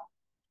well,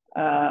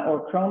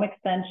 or Chrome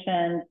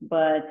extensions,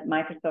 but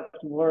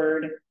Microsoft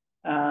Word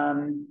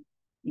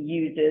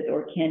uses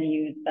or can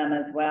use them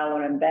as well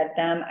or embed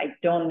them. I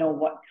don't know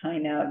what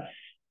kind of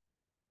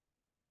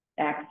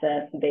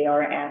access they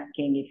are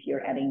asking if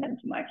you're adding them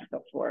to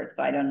Microsoft Word.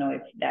 So I don't know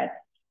if that's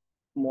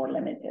more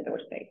limited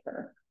or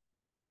safer.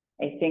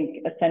 I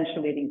think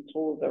essentially these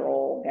tools are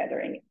all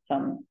gathering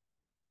some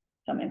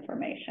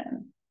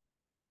information.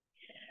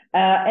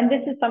 And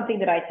this is something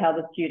that I tell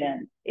the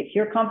students, if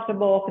you're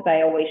comfortable, because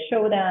I always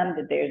show them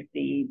that there's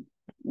the,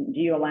 do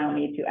you allow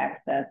me to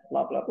access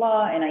blah, blah,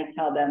 blah, and I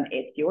tell them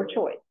it's your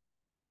choice.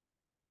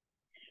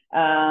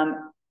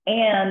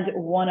 And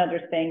one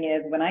other thing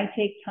is when I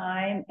take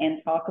time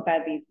and talk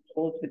about these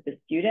tools with the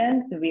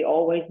students, we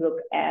always look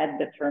at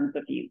the terms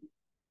of use.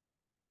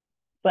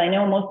 So I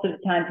know most of the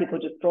time people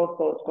just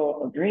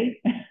scroll,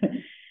 agree.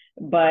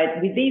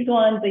 But with these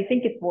ones, I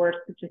think it's worth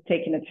just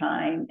taking the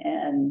time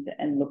and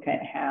look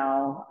at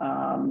how,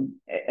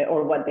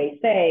 or what they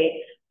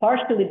say,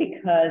 partially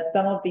because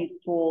some of these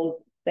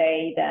tools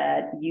say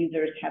that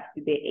users have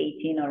to be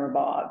 18 or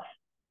above.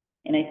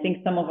 And I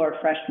think some of our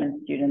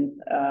freshman students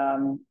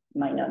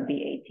might not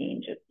be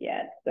 18 just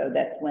yet. So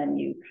that's when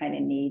you kind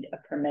of need a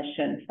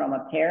permission from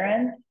a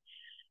parent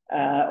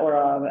or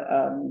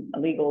a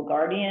legal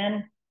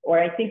guardian. Or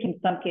I think in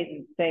some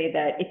cases say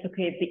that it's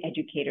okay if the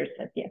educator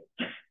says yes.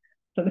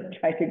 So they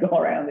try to go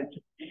around it,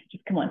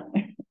 just come on.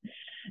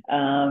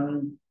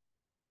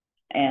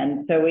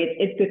 And so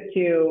it's good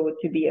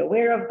to be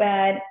aware of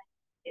that.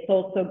 It's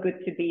also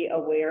good to be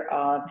aware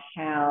of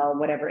how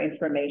whatever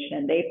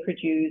information they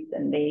produce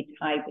and they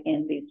type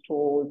in these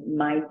tools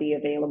might be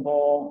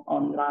available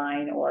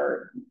online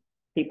or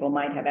people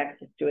might have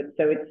access to it.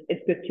 So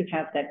it's good to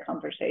have that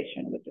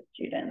conversation with the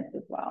students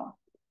as well.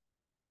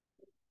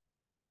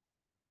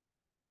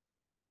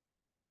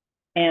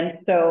 And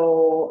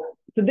so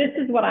this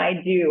is what I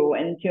do.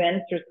 And to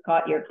answer,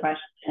 Scott, your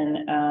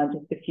question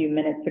just a few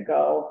minutes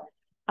ago,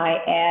 I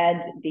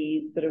add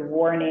these sort of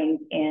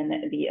warnings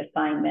in the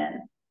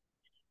assignment.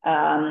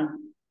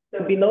 So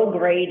below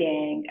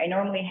grading, I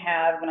normally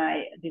have, when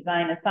I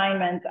design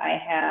assignments, I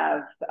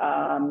have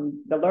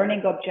the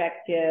learning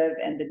objective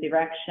and the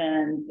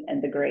directions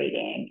and the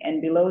grading.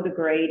 And below the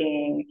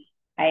grading,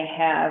 I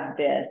have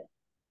this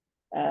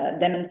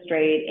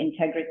demonstrate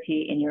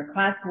integrity in your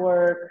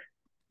classwork.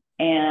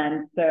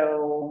 And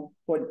so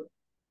for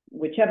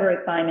whichever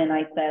assignment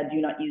I said,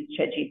 do not use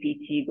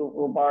ChatGPT,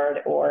 Google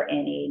Bard, or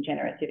any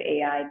generative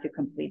AI to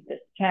complete this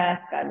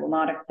task. I will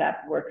not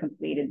accept work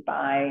completed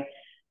by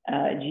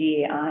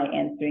GAI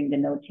answering the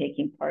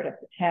note-taking part of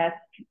the task.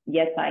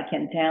 Yes, I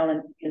can tell,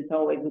 and students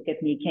always look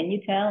at me, can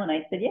you tell? And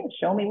I said, yeah,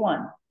 show me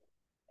one.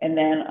 And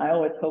then I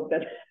always hope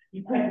that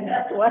you can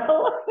as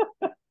well.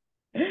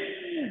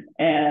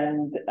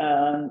 And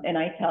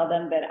I tell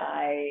them that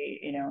I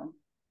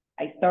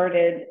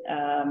started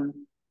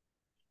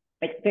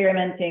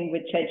experimenting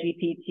with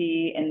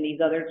ChatGPT and these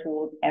other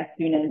tools as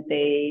soon as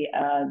they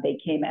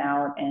came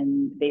out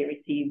and they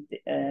received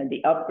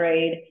the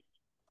upgrade.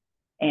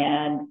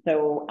 And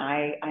so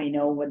I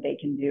know what they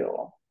can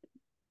do.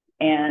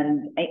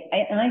 And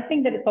I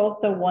think that it's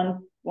also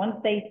once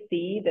they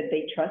see that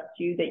they trust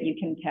you, that you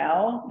can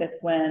tell, that's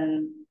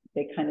when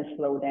they kind of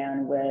slow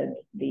down with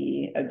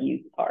the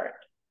abuse part.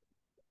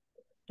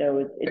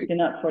 So it's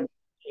enough for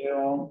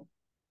you.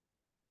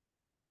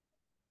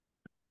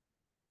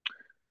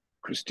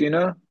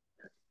 Christina?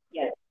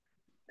 Yes.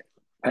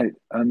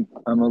 I'm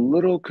a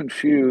little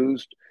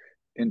confused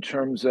in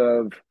terms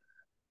of,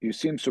 you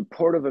seem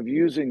supportive of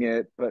using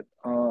it, but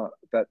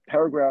that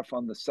paragraph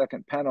on the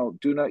second panel,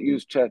 do not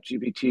use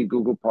ChatGPT,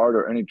 Google Bard,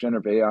 or any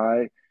generative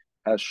AI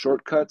as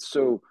shortcuts.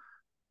 So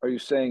are you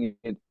saying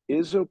it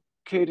is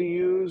okay to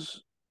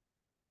use?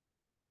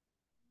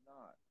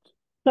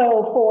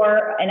 So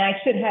and I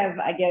should have,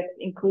 I guess,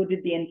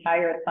 included the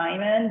entire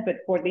assignment, but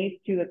for these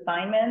two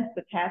assignments,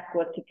 the task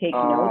was to take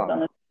notes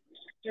on the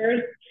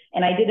chapters,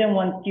 and I didn't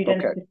want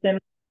students to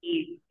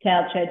simply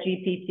tell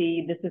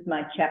ChatGPT, this is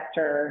my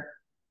chapter,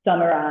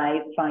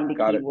 summarize, find the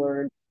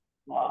keyword.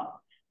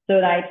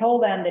 So I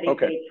told them that if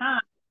they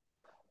type,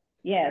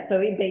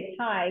 so if they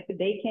type,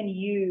 they can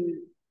use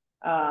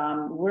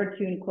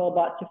WordTune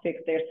Quillbot to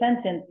fix their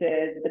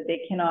sentences, but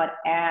they cannot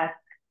ask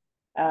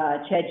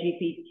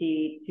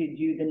ChatGPT to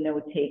do the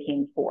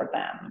note-taking for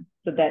them.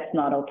 So that's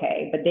not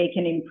okay, but they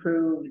can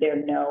improve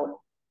their notes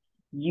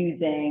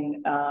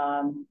using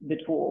the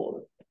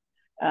tools.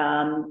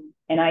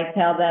 And I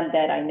tell them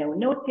that I know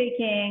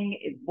note-taking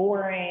is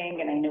boring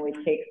and I know it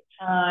takes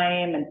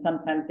time and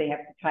sometimes they have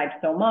to type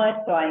so much.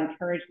 So I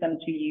encourage them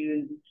to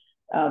use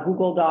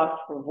Google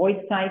Docs for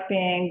voice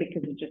typing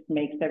because it just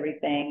makes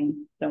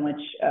everything so much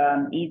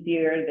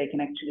easier. They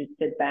can actually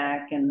sit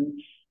back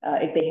and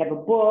if they have a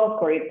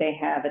book or if they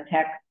have a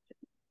text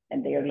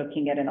and they are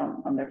looking at it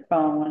on their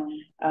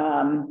phone,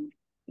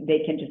 they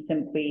can just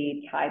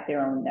simply type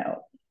their own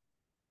notes.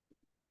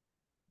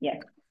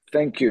 Yes.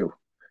 Thank you.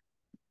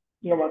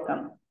 You're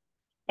welcome.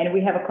 And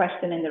we have a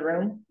question in the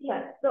room.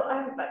 Yeah, so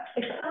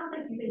it sounds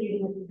like you've been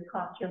using this in the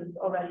classrooms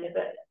already a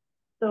bit.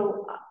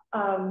 So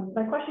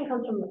my question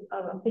comes from,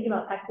 I'm thinking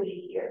about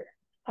equity here.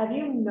 Have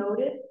you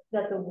noticed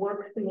that the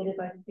work submitted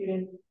by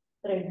students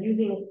that are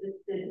using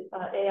assisted,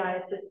 AI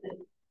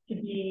assisted to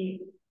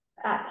be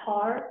at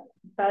par,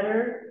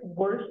 better,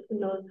 worse than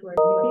those who are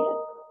using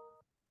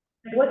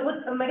it? I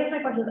guess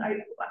my question is,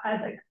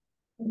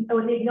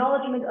 with the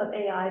acknowledgement of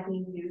AI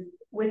being used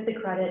with the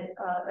credit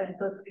and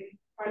so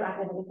part of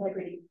academic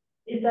integrity,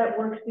 is that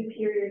work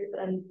superior to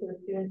the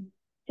students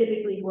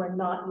typically who are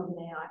not using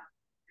AI?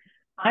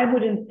 I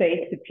wouldn't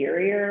say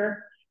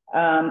superior.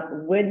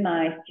 With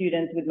my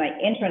students, with my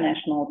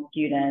international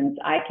students,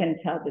 I can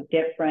tell the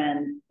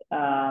difference.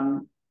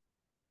 And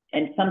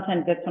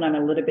sometimes that's when I'm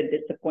a little bit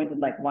disappointed,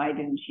 like, why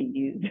didn't she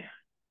use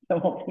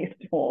some of these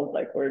tools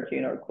like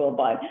Wordtune or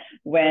Quillbot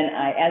when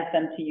I asked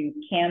them to use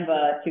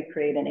Canva to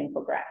create an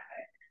infographic?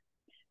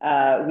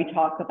 We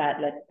talk about,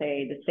 let's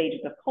say, the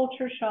stages of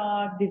culture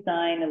shock,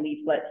 design a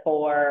leaflet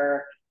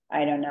for,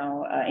 I don't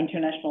know,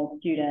 international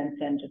students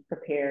and just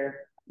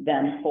prepare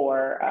them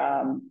for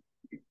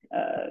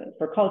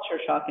culture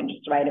shock and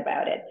just write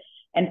about it.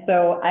 And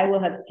so I will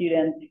have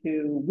students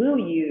who will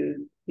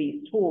use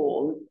these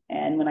tools,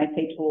 and when I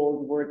say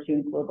tools,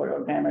 Wordtune, Quillbot,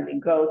 or Grammarly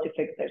Go to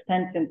fix their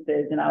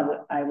sentences, and I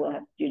will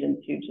have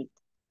students who just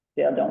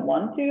still don't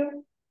want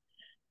to.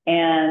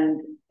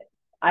 And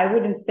I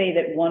wouldn't say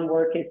that one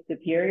work is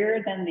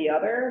superior than the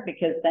other,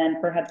 because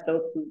then perhaps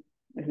those who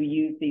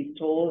use these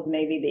tools,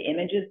 maybe the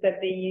images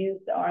that they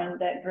use aren't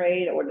that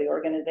great, or the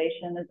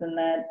organization isn't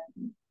that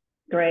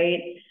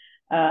great.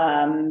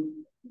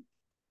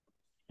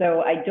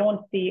 So I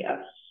don't see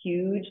a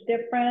huge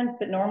difference,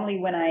 but normally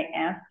when I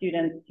ask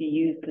students to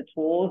use the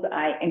tools,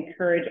 I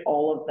encourage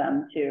all of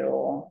them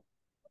to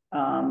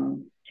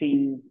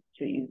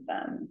use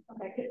them.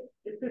 Okay,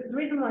 the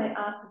reason why I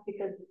ask is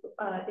because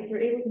if you're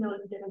able to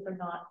notice the difference or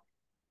not,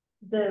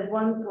 the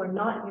ones who are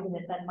not using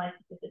it then might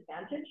be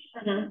disadvantaged.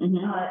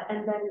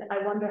 And then I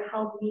wonder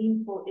how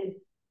meaningful is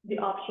the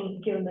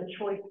option given the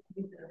choice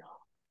to use it or not.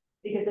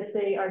 Because if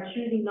they are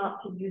choosing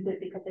not to use it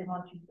because they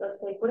want to, let's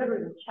say, whatever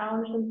reason,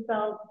 challenge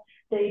themselves,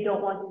 they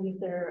don't want to use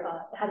their,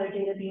 have their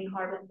data being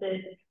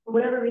harvested, for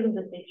whatever reason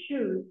that they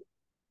choose,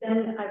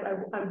 then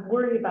I'm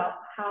worried about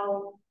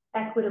how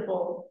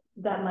equitable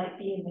that might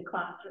be in the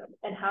classroom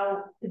and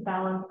how to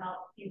balance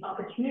out the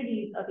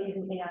opportunities of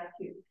using AI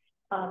to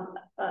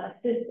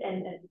assist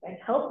and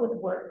help with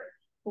work.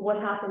 But what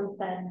happens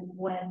then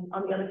when,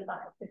 on the other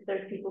side, if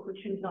there's people who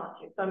choose not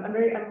to? So I'm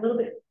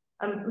reacting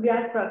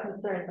about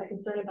concerns. I'm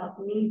concerned about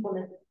the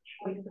meaningfulness of the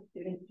choice of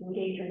students to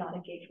engage or not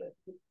engage with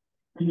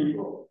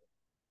tools.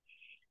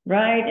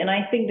 Right, and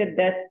I think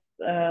that's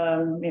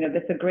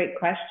that's a great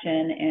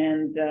question,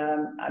 and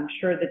I'm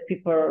sure that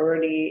people are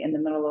already in the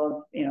middle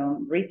of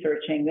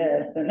researching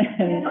this and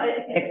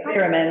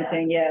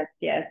experimenting. Yes,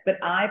 but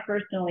I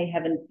personally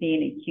haven't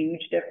seen a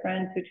huge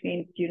difference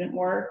between student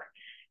work,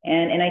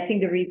 and I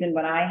think the reason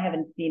why I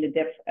haven't seen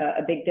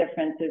a big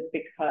difference is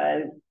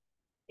because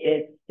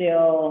it's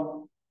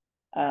still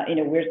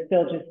we're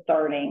still just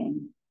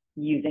starting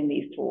using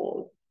these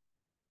tools.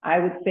 I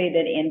would say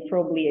that in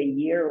probably a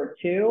year or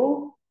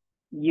two,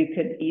 you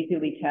could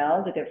easily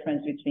tell the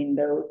difference between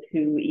those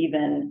who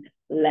even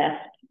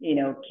left,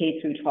 K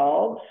through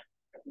 12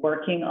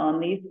 working on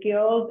these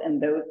skills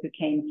and those who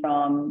came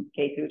from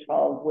K through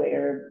 12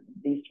 where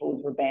these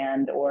tools were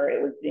banned or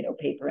it was,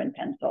 paper and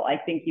pencil. I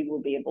think you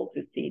will be able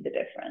to see the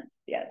difference,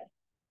 yes.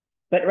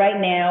 But right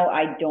now,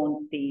 I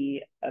don't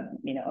see a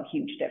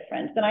huge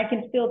difference. And I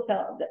can still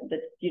tell that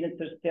students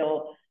are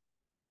still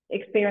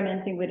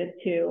experimenting with it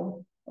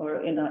too,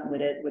 or not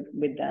with it,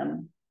 with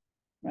them,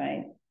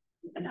 right?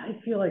 And I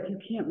feel like you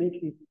can't make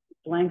these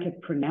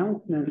blanket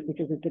pronouncements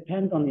because it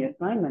depends on the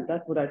assignment.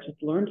 That's what I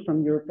just learned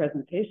from your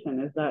presentation,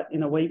 is that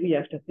in a way we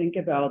have to think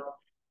about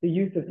the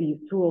use of these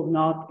tools,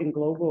 not in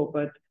global,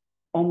 but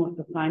almost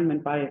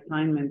assignment by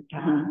assignment,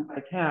 task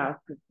by task.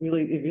 It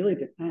really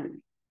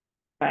depends.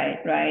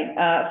 Right.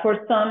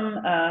 For some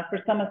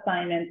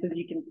assignments, as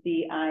you can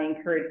see, I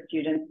encourage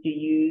students to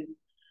use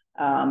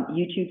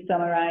YouTube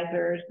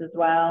summarizers as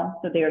well.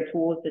 So they are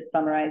tools that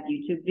summarize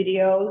YouTube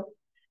videos.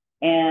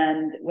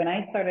 And when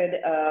I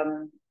started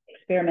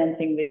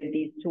experimenting with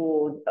these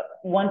tools,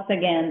 once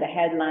again, the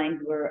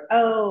headlines were,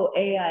 oh,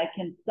 AI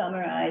can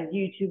summarize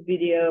YouTube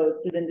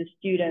videos, so then the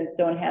students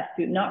don't have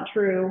to. Not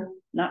true.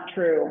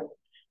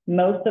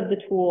 Most of the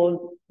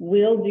tools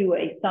will do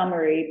a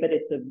summary, but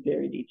it's a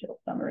very detailed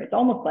summary. It's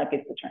almost like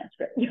it's a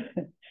transcript.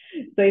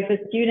 So if a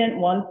student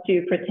wants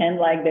to pretend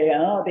like they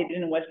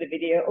didn't watch the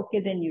video, okay,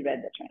 then you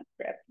read the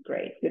transcript.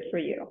 Great, good for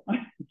you.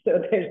 So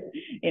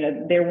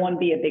there won't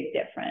be a big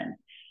difference.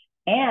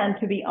 And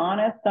to be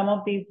honest, some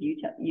of these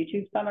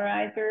YouTube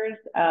summarizers,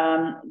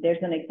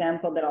 there's an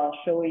example that I'll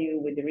show you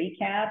with the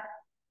recap.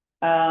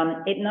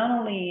 It not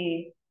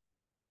only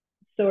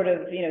sort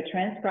of,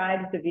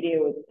 transcribes the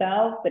video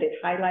itself, but it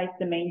highlights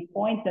the main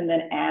points and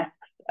then asks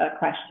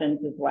questions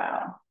as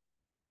well.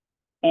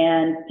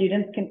 And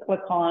students can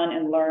click on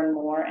and learn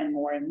more and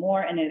more and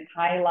more. And it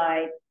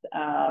highlights,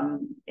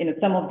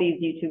 some of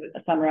these YouTube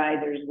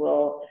summarizers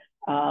will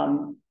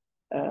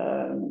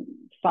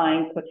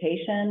find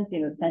quotations,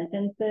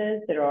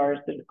 sentences that are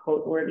sort of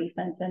quote-worthy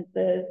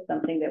sentences,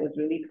 something that was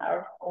really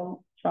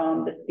powerful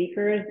from the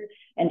speakers.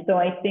 And so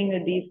I think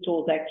that these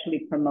tools actually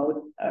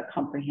promote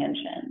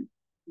comprehension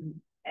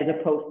as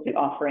opposed to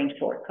offering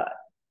shortcuts.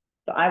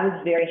 So I was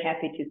very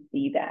happy to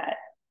see that.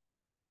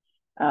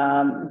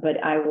 But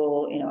I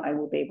will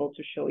be able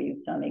to show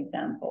you some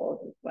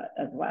examples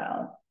as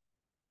well.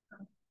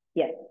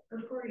 Yes.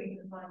 Before you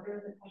move on, there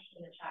was a question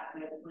in the chat,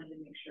 and I just wanted to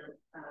make sure.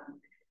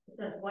 It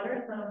says, what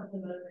are some of the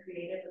most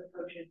creative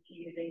approaches to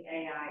using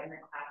AI in the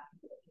classroom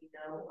that you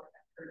know or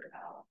have heard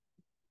about?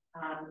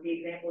 The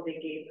example they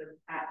gave was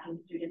asking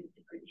students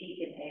to critique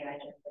an AI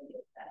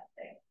generated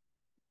testing.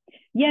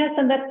 Yes,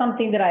 and that's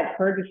something that I've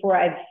heard before.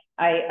 I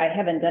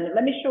haven't done it.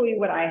 Let me show you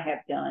what I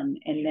have done,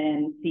 and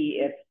then see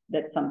if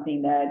that's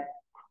something that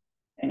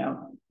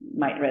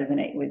might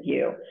resonate with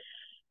you.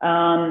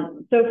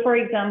 So, for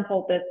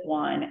example, this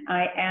one,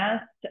 I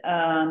asked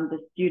the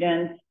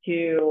students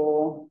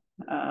to,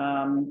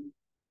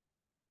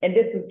 and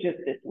this was just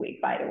this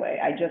week, by the way.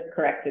 I just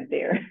corrected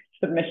their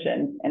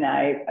submission, and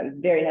I was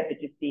very happy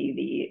to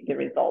see the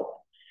results.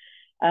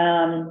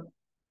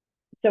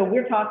 So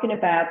we're talking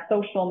about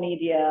social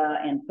media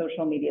and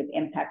social media's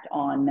impact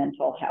on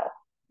mental health.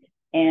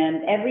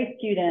 And every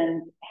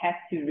student has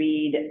to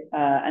read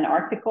an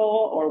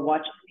article or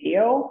watch a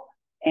video.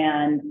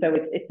 And so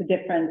it's a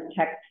different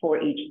text for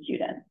each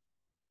student.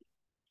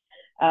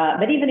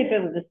 But even if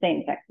it was the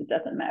same text, it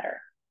doesn't matter.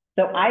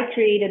 So I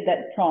created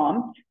that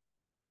prompt,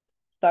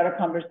 start a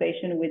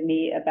conversation with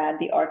me about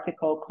the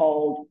article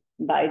called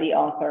by the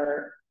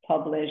author,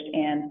 published,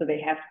 and so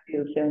they have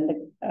to fill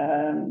in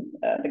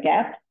the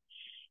gaps.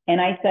 And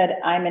I said,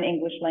 I'm an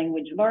English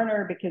language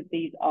learner because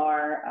these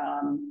are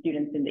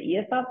students in the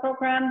ESL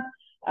program.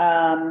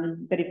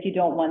 But if you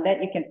don't want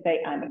that, you can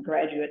say, I'm a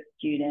graduate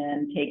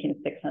student taking a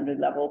 600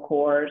 level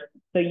course.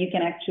 So you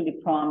can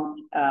actually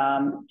prompt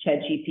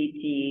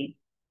ChatGPT,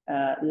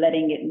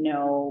 letting it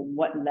know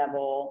what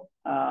level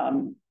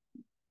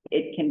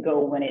it can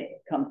go when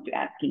it comes to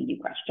asking you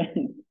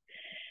questions.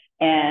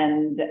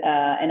 And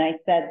I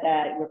said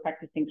that we're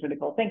practicing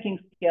critical thinking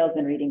skills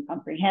and reading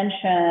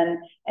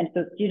comprehension. And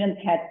so students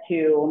had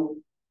to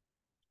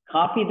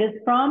copy this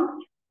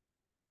prompt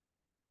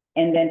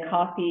and then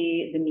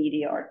copy the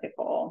media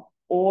article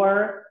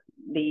or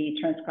the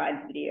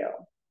transcribed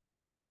video.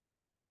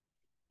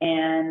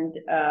 And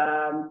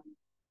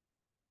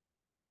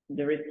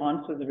the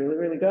response was really,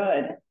 really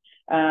good.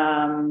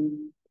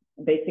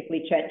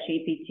 Basically,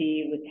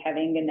 ChatGPT was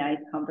having a nice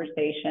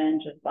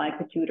conversation, just like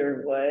a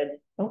tutor would.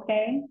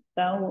 Okay,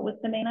 so what was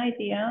the main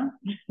idea?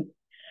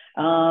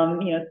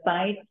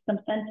 Cite some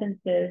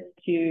sentences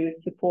to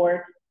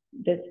support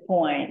this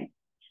point.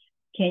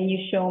 Can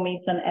you show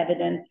me some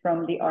evidence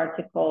from the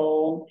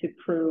article to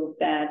prove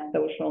that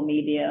social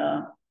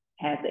media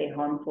has a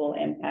harmful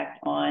impact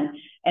on?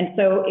 And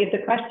so if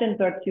the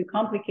questions are too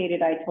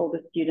complicated, I told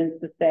the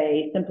students to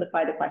say,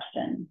 simplify the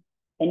question.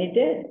 And it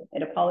did.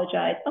 It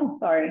apologized. Oh,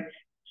 sorry.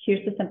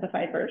 Here's the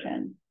simplified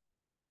version.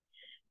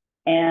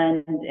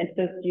 And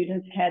so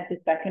students had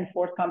this back and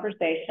forth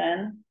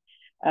conversation.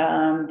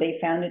 They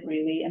found it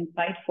really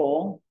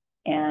insightful,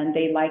 and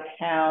they liked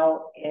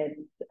how it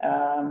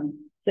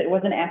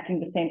wasn't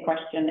asking the same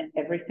question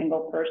every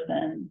single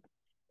person.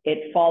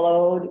 It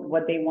followed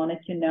what they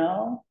wanted to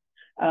know.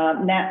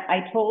 Now,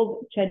 I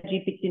told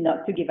ChatGPT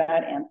not to give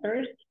out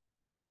answers.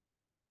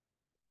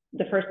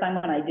 The first time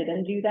when I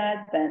didn't do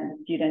that, then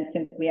students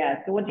simply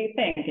asked, so what do you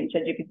think? And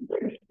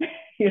ChatGPT,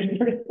 here's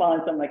the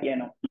response. I'm like,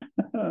 no.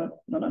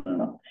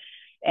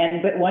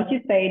 But once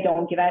you say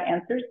don't give out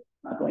answers,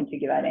 it's not going to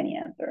give out any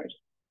answers.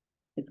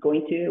 It's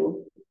going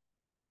to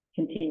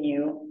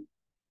continue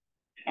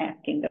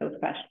asking those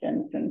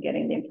questions and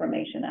getting the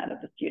information out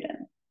of the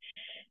students.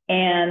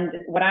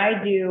 And what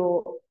I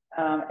do,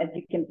 as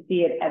you can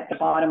see it at the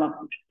bottom of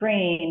the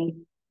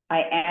screen,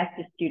 I ask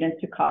the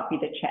students to copy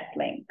the chat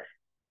link.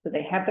 So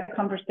they have the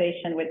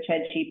conversation with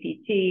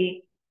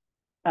ChatGPT.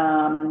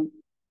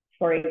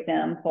 For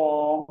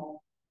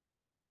example,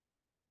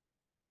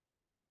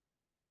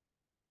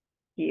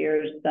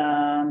 here's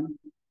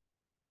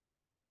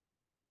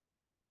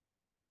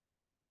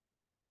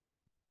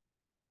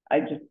I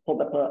just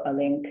pulled up a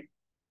link.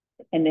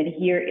 And then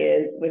here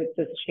is where it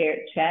says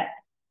shared chat.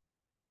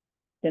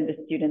 Then the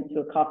students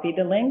will copy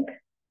the link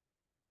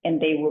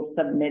and they will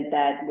submit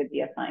that with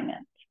the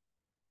assignment.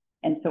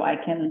 And so I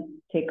can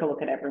take a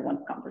look at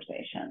everyone's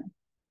conversation.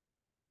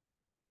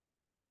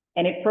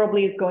 And it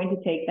probably is going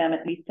to take them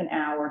at least an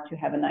hour to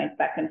have a nice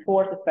back and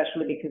forth,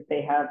 especially because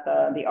they have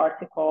the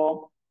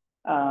article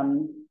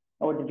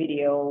or the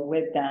video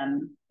with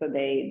them. So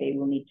they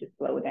will need to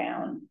slow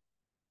down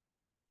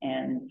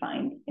and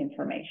find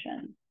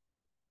information.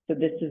 So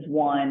this is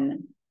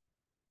one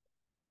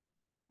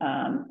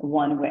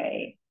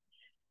way.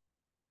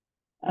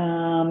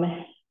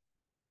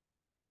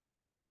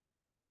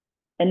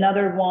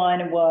 Another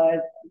one was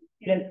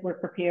students were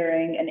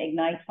preparing an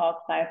Ignite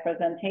Talk style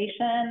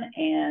presentation,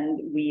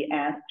 and we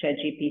asked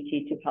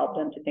ChatGPT to help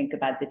them to think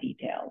about the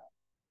details.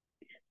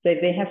 So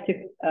if they have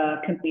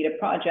to complete a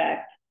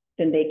project,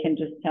 then they can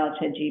just tell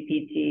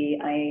ChatGPT,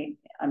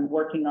 I'm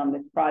working on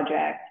this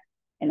project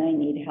and I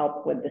need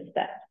help with the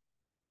steps.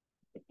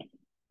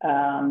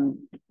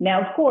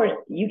 Now, of course,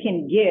 you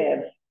can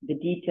give the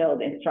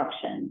detailed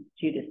instructions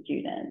to the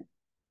student.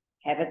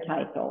 Have a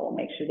title,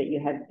 make sure that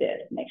you have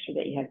this, make sure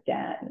that you have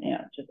that,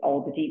 just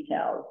all the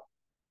details.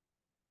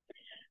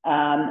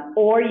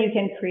 Or you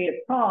can create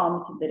a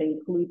prompt that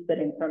includes that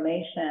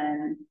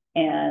information,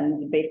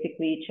 and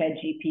basically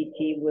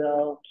ChatGPT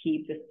will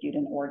keep the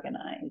student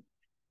organized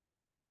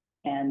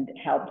and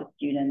help the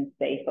student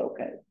stay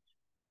focused.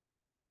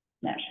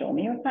 Now show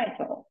me your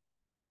title.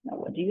 Now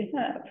what do you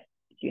have?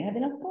 Do you have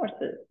enough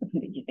sources?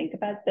 Did you think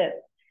about this?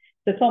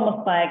 So it's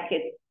almost like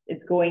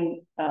it's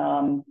going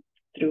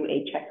through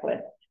a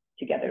checklist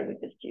together with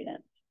the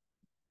student.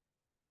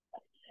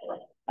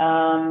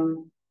 I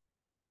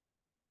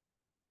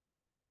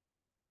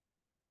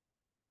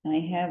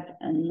have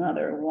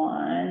another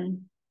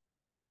one.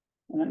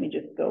 Let me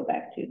just go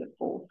back to the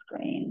full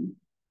screen.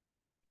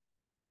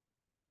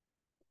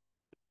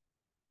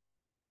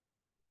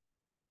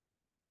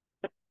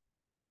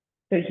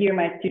 So here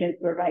my students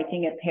were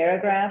writing a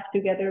paragraph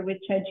together with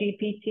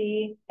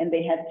ChatGPT, and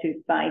they had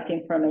to cite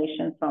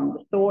information from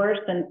the source.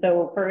 And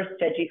so first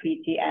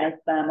ChatGPT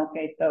asked them,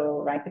 okay,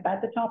 so write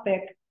about the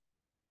topic,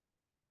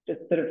 just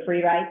sort of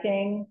free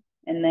writing.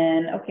 And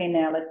then, okay,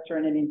 now let's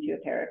turn it into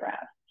a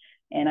paragraph.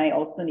 And I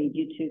also need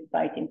you to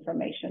cite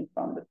information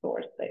from the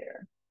source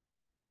there.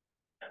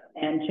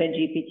 And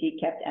ChatGPT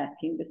kept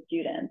asking the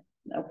students,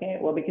 okay,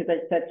 well, because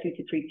I said 2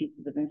 to 3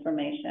 pieces of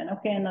information.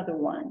 Okay, another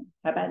one.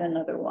 How about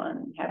another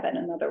one? How about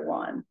another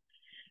one?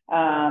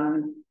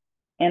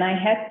 And I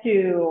had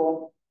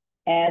to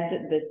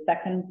add the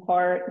second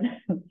part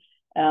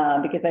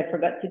because I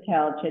forgot to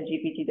tell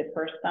ChatGPT the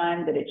first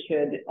time that it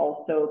should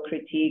also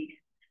critique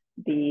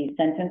the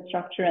sentence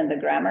structure and the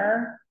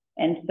grammar.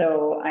 And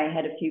so I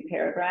had a few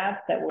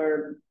paragraphs that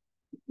were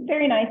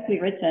very nicely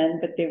written,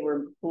 but they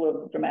were full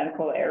of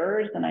grammatical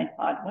errors. And I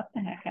thought, what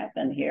the heck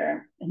happened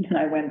here? And then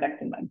I went back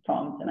to my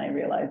prompt and I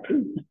realized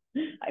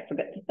I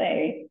forgot to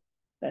say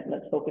that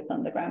let's focus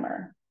on the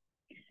grammar.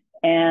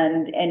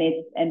 And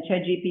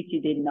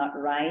ChatGPT did not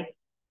write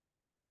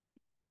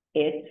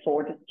it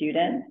for the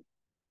student.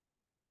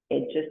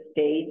 It just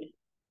stayed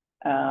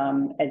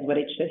as what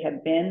it should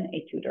have been,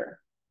 a tutor.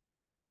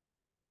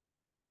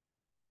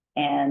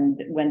 And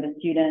when the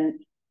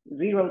student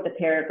rewrote the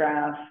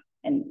paragraph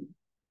and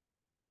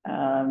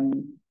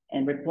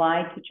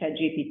replied to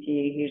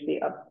ChatGPT, here's the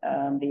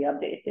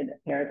updated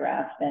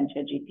paragraph, then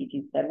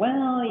ChatGPT said,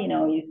 well,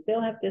 you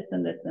still have this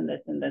and this and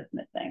this and this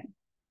missing.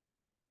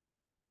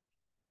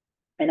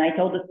 And I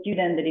told the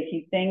student that if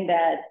you think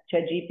that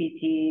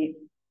ChatGPT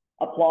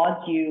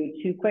applauds you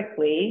too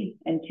quickly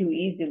and too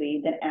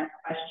easily, then ask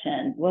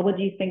questions. Well, what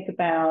do you think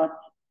about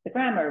the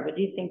grammar? What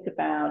do you think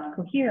about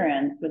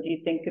coherence? What do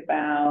you think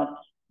about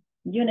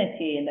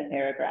unity in the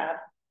paragraph?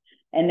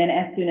 And then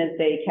as soon as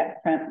they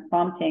kept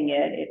prompting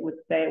it, it would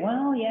say,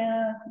 well,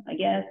 yeah, I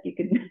guess you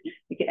could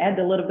add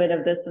a little bit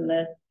of this and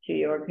this to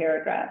your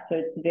paragraph. So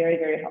it's very,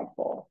 very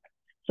helpful.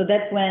 So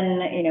that's when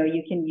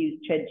you can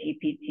use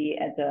ChatGPT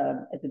as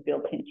a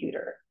built-in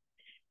tutor.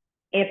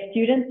 If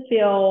students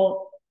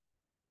feel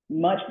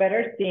much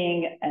better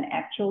seeing an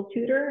actual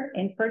tutor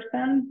in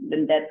person,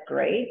 then that's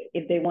great.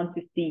 If they want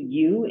to see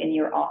you in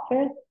your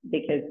office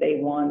because they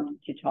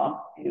want to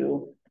talk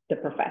to the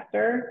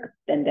professor,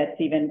 then that's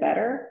even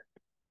better.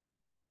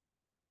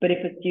 But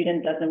if a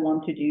student doesn't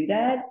want to do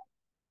that,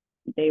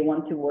 they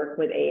want to work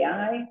with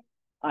AI,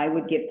 I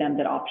would give them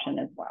that option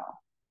as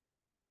well.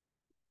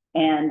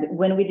 And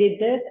when we did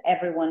this,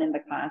 everyone in the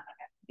class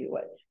had to do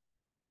it.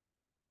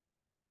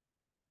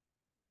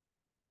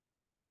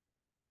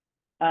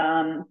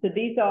 So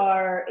these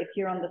are, if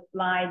you're on the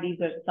slide,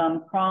 these are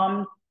some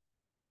prompts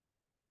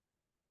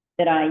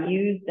that I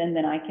used, and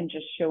then I can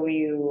just show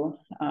you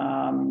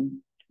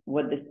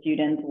what the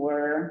students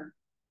were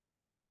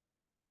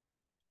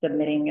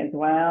submitting as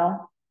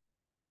well.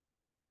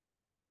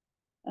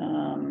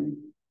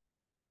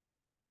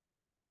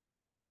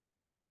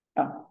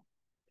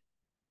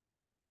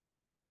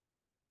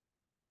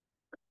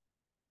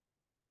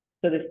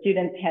 So the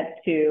students had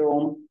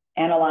to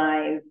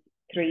analyze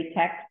 3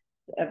 texts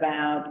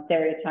about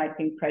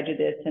stereotyping,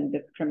 prejudice, and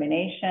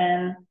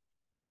discrimination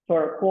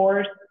for a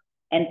course.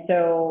 And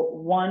so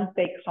once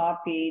they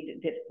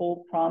copied the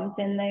full prompt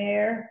in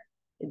there,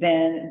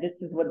 then this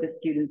is what the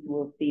students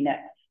will see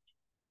next.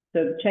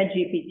 So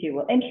ChatGPT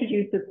will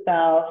introduce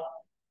itself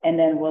and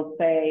then we'll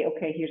say,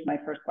 okay, here's my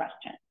first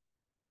question.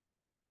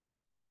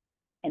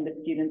 And the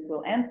students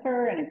will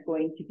answer, and it's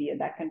going to be a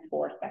back and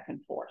forth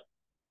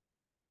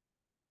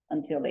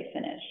until they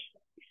finish.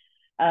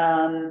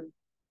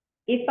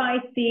 If I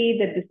see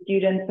that the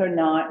students are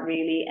not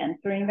really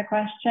answering the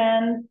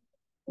questions,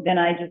 then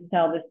I just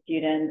tell the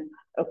students,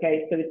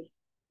 okay, so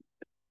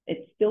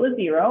it's still a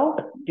 0,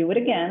 do it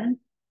again,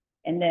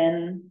 and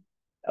then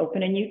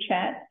open a new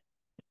chat,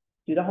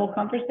 do the whole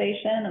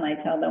conversation, and I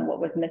tell them what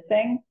was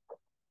missing,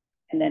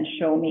 and then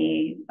show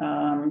me,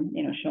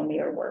 show me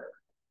your work.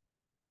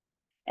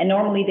 And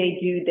normally they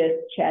do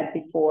this chat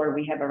before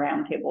we have a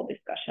roundtable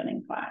discussion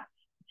in class.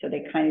 So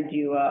they kind of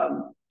do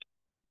a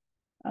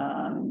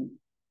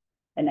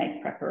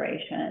nice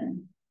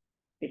preparation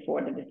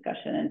before the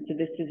discussion. And so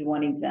this is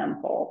one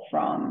example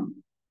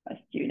from a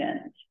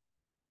student.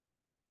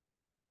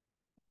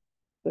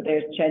 So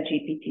there's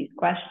ChatGPT's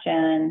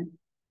question,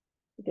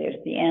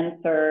 there's the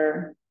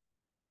answer,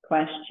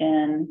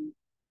 question,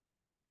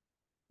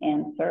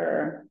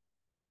 answer.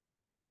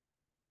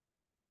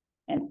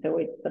 And so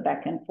it's the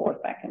back and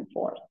forth, back and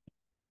forth.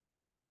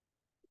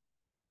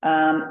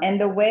 And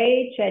the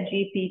way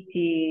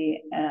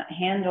ChatGPT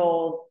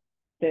handles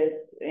this,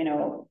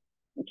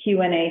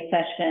 Q&A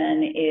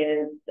session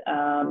is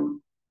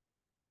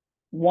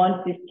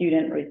once the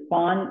student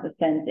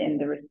sends in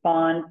the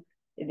response,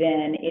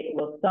 then it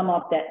will sum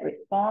up that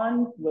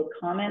response, will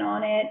comment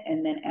on it,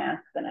 and then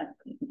ask the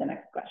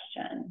next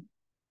question.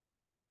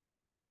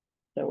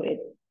 So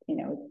it's,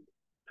 it's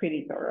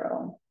pretty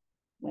thorough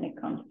when it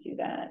comes to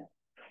that.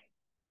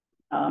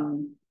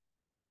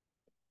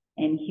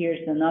 And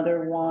here's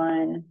another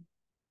one.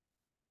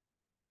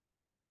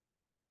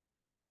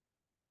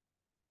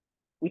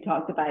 We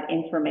talked about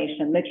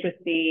information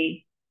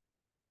literacy,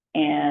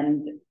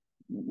 and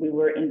we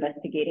were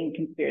investigating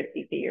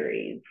conspiracy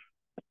theories.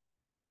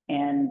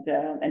 And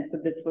so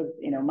this was,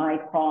 my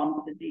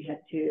prompt that they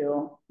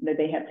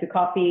had to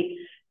copy.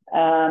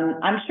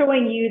 I'm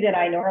showing you that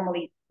I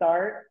normally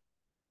start,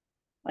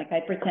 like I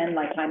pretend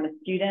like I'm a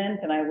student,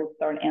 and I will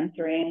start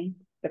answering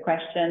the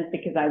questions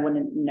because I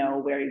wouldn't know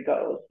where it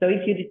goes. So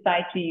if you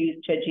decide to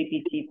use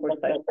ChatGPT for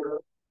such,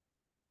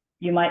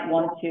 you might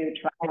want to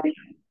try.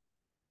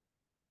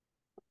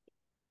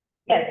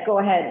 Yes, go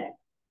ahead.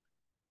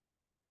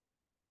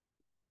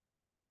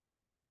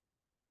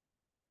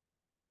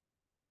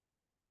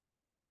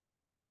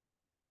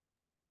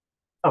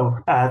 Oh,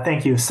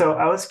 thank you. So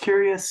I was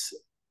curious,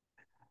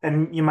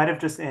 and you might have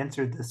just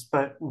answered this,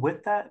 but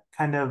with that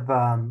kind of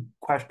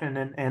question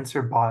and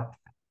answer bot,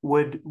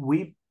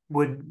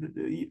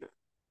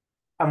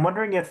 I'm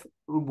wondering if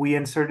we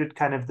inserted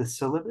kind of the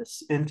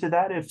syllabus into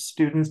that, if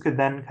students could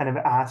then kind of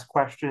ask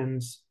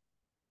questions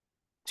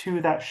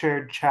to that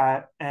shared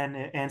chat and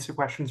answer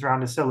questions around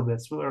the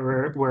syllabus,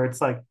 where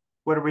it's like,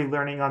 what are we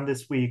learning on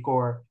this week,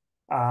 or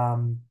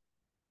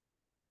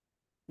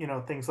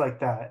things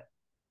like that.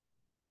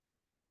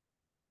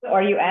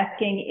 Are you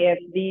asking if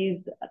these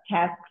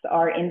tasks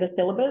are in the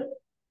syllabus?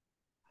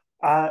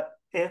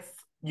 If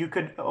you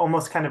could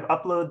almost kind of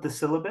upload the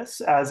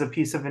syllabus as a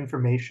piece of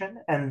information,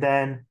 and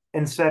then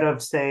instead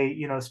of, say,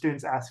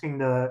 students asking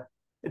the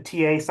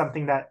TA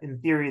something that in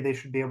theory they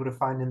should be able to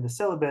find in the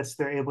syllabus,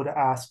 they're able to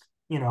ask,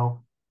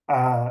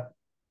 a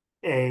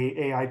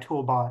AI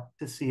toolbot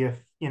to see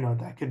if,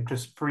 that could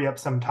just free up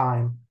some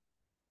time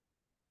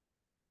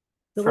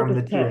from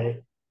the TA.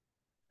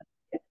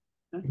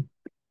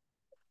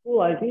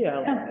 Cool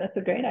idea. Yeah, that's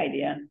a great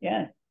idea.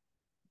 Yeah.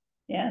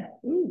 Yeah.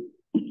 Ooh.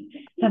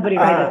 Somebody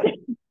write it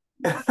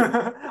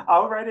down.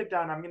 I'll write it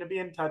down. I'm going to be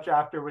in touch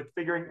after with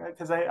figuring,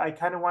 because I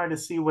kind of wanted to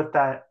see what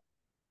that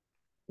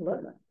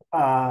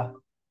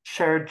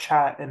shared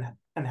chat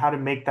and how to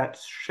make that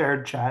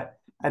shared chat.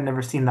 I'd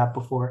never seen that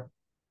before.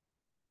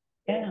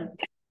 Yeah.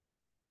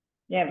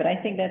 Yeah, but I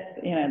think that's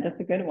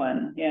a good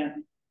one. Yeah.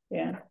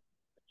 Yeah.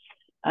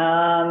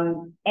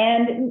 And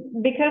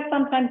because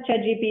sometimes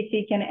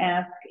ChatGPT can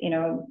ask,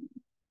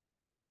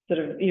 sort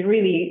of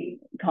really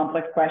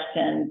complex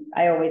questions,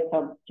 I always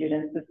tell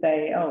students to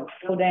say, oh,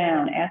 slow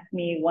down, ask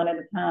me one at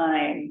a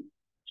time,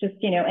 just,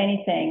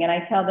 anything. And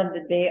I tell them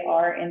that they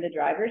are in the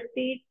driver's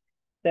seat,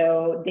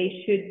 so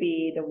they should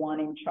be the one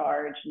in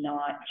charge,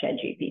 not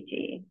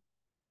ChatGPT.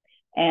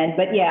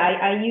 But yeah,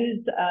 I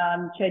use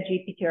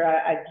ChatGPT, or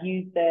I've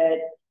used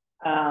it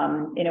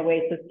in a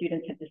way so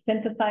students have to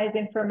synthesize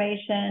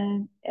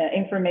information.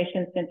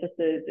 Information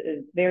synthesis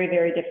is very,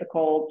 very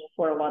difficult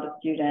for a lot of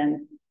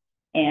students,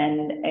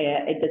 and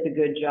it does a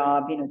good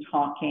job,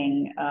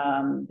 talking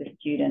the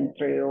student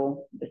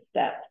through the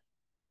steps.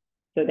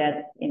 So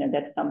that's,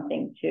 that's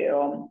something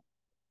to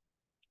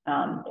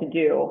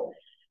do.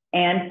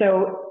 And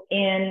so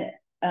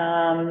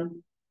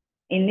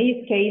in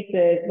these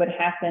cases, what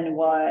happened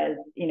was,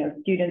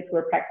 students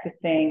were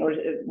practicing, or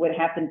what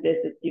happens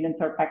is that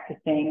students are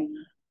practicing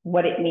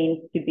what it means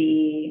to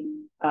be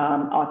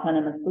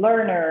autonomous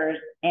learners.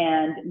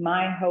 And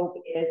my hope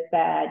is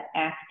that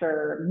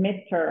after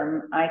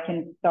midterm, I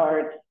can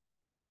start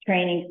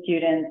training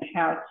students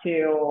how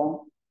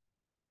to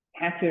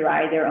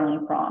write their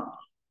own prompts.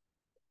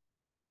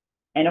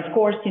 And of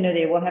course,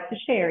 they will have to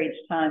share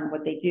each time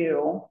what they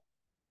do.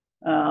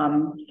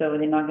 So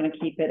they're not going to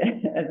keep it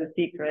as a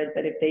secret,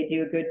 but if they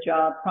do a good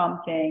job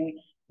prompting,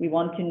 we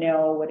want to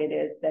know what it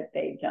is that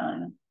they've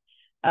done.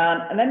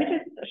 Let me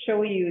just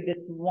show you this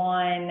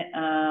one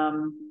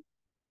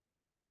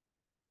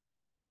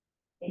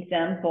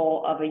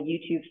example of a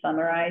YouTube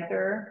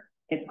summarizer.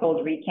 It's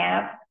called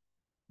Recap.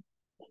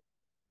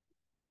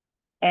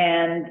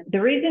 And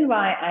the reason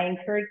why I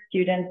encourage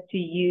students to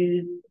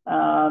use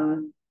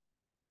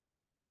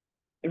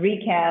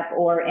Recap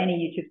or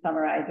any YouTube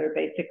summarizer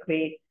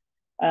basically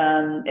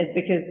is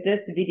because this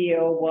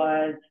video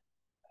was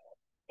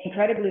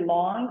incredibly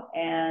long,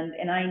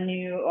 and I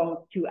knew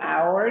almost 2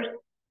 hours.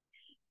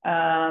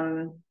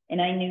 And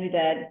I knew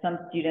that some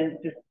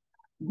students just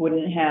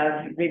wouldn't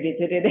have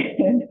revisited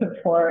it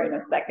for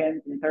a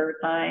second and third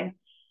time.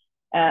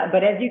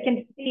 But as you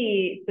can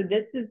see, so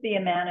this is the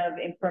amount of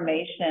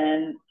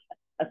information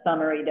a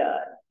summary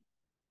does.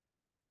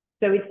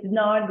 So it's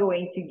not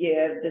going to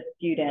give the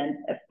student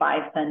a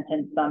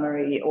 5-sentence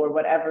summary or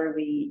whatever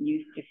we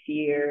used to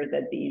fear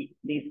that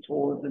these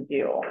tools would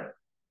do.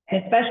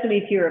 And especially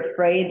if you're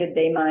afraid that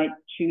they might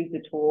choose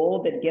a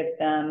tool that gives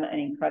them an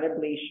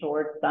incredibly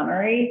short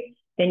summary,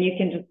 then you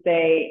can just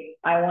say,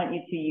 I want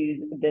you to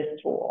use this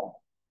tool.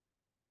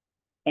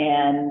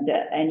 And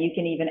you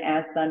can even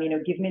ask them,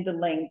 give me the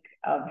link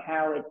of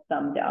how it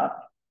summed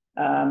up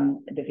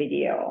the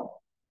video.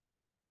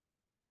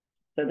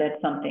 So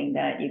that's something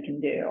that you can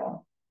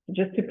do.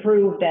 Just to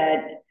prove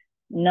that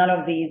none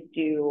of these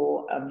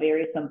do a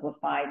very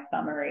simplified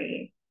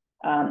summary.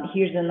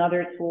 Here's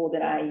another tool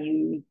that I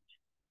used.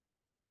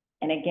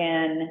 And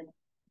again,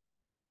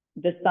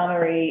 the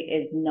summary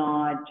is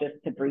not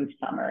just a brief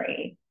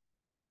summary.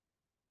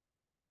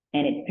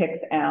 And it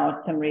picks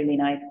out some really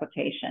nice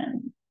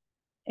quotation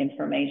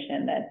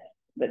information that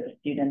the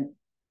students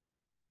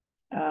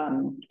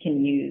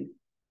can use.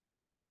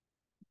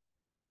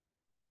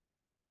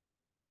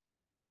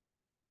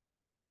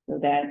 So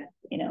that's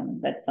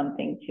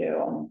something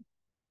to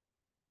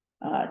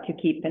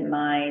keep in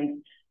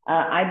mind.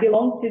 I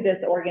belong to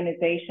this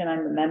organization.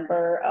 I'm a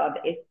member of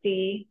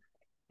ISTE,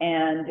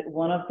 and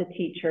one of the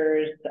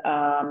teachers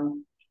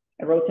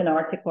wrote an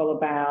article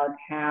about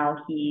how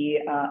he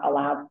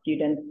allowed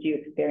students to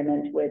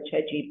experiment with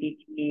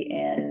ChatGPT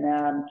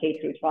in K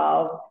through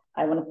 12.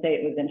 I want to say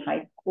it was in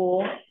high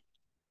school.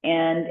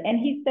 And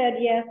he said,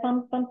 yeah,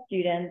 some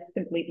students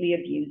completely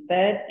abused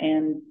it.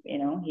 And,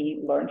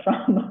 he learned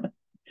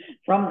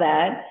from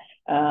that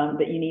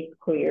you need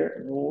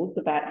clear rules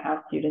about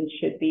how students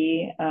should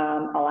be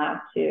allowed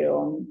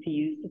to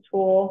use the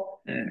tool.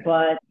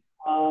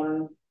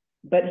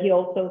 But he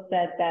also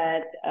said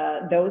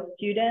that those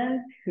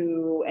students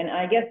who, and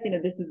I guess,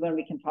 this is when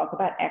we can talk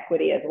about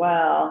equity as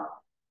well,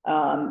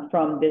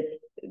 from this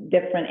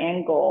different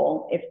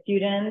angle. If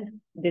students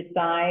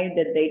decide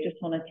that they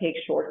just want to take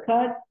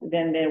shortcuts,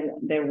 then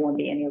there won't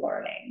be any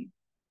learning.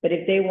 But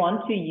if they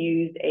want to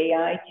use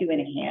AI to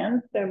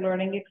enhance their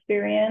learning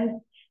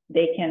experience,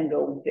 they can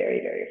go very,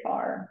 very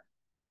far.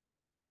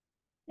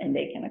 And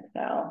they can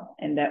excel.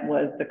 And that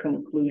was the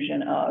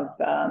conclusion of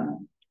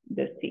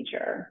this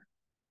teacher.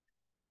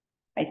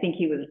 I think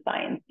he was a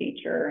science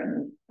teacher,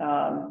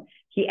 and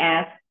he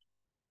asked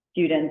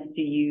students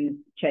to use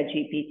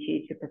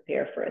ChatGPT to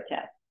prepare for a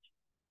test.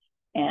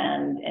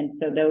 And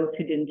so those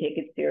who didn't take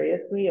it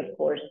seriously, of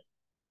course,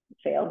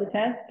 failed the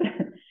test.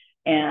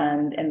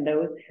 and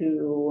those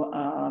who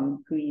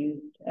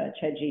used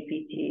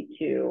ChatGPT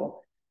to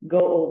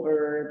go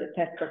over the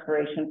test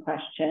preparation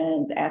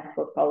questions, ask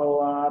for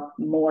follow-up,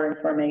 more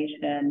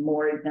information,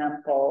 more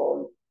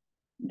examples,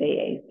 they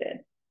aced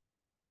it.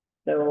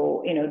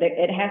 So,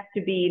 it has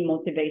to be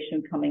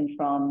motivation coming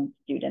from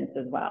students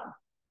as well.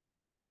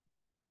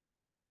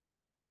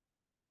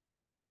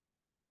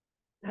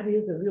 That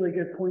is a really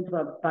good point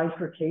about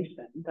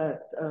bifurcation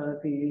that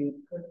the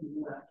person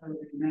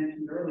who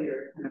mentioned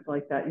earlier, kind of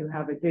like that you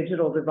have a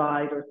digital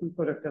divide or some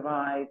sort of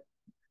divide,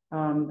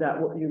 that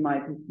what you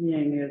might be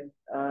seeing is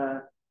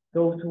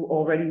those who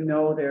already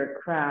know their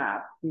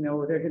craft,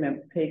 they're going to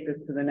take this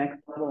to the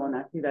next level. And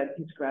I see that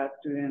teach grad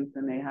students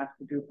and they have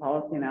to do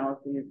policy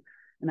analyses.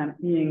 And I'm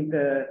seeing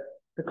the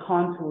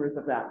contours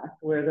of that,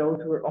 where those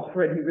who are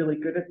already really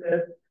good at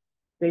this,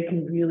 they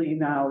can really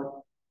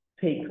now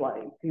take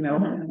flight,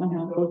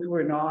 Those who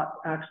are not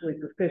actually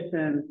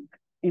proficient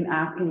in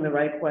asking the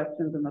right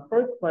questions in the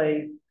first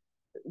place,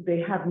 they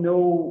have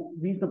no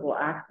reasonable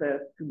access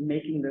to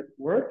making this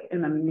work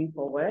in a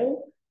meaningful way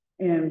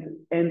and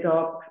end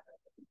up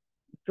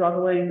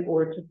struggling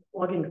or just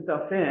plugging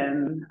stuff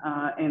in,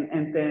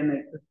 and then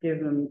it just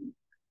gives them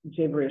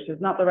gibberish.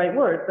 It's not the right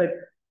word, but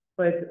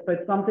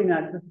something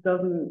that just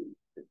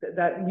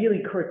that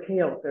really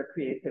curtails their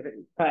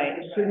creativity. Right.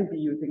 They shouldn't be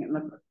using it.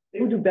 They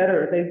would do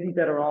better. They'd be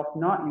better off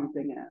not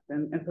using it.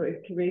 And so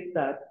it creates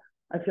that,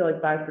 I feel like,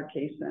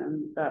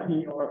 bifurcation that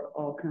we are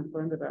all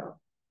concerned about.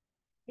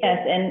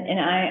 Yes, and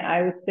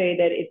I would say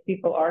that if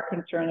people are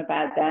concerned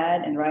about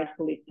that, and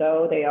rightfully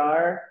so, they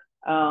are,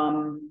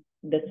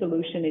 the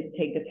solution is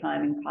take the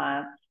time in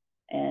class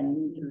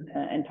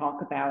and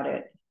talk about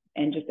it.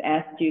 And just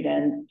ask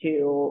students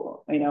to,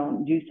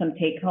 do some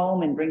take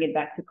home and bring it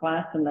back to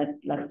class, and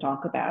let's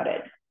talk about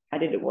it. How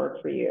did it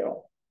work for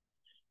you?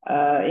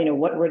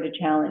 what were the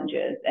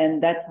challenges?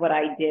 And that's what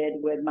I did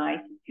with my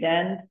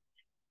students.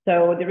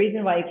 So the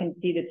reason why you can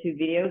see the two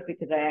videos,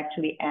 because I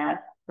actually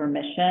asked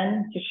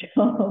permission to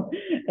show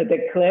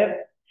the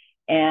clip.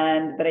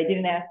 But I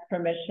didn't ask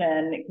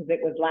permission because it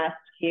was last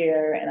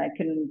year and I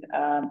couldn't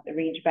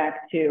reach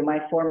back to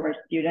my former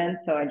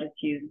students. So I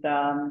just used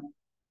a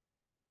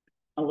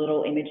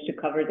little image to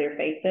cover their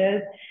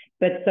faces.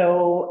 But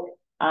so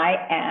I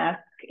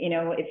asked,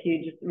 if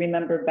you just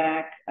remember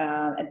back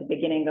at the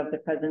beginning of the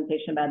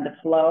presentation about the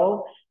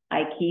flow,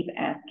 I keep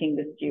asking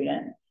the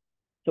students,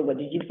 so what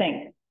did you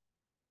think?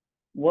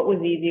 What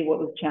was easy? What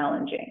was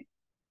challenging?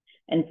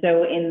 And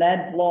so in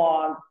that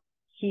blog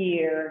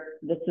here,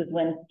 this is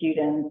when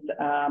students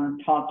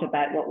talked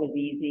about what was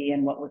easy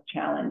and what was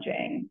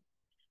challenging.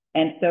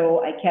 And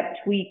so I kept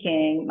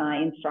tweaking my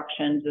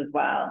instructions as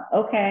well.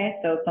 Okay,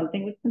 so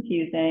something was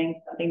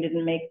confusing, something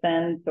didn't make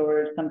sense,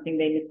 or something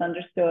they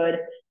misunderstood.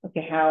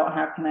 Okay,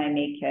 how can I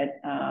make it?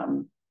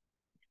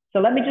 So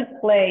let me just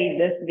play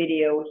this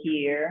video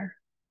here.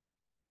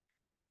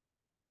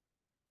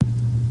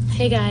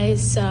 Hey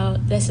guys, so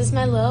this is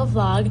my little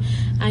vlog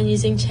on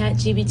using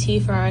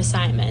ChatGPT for our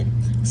assignment.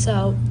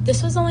 So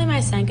this was only my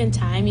second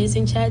time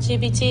using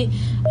ChatGPT.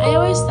 I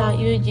always thought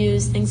you would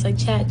use things like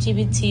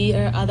ChatGPT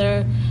or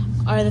other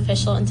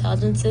artificial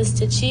intelligences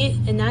to cheat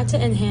and not to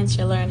enhance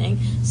your learning,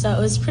 so it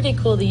was pretty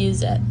cool to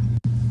use it.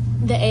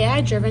 The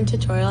AI-driven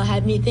tutorial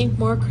had me think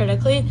more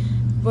critically,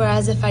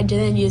 whereas if I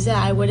didn't use it,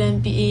 I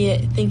wouldn't be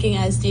thinking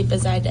as deep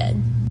as I did.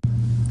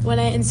 When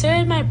I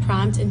inserted my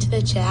prompt into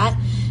the chat,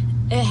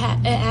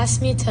 it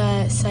asked me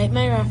to cite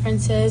my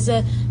references,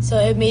 so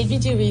it made me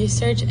do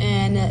research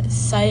and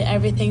cite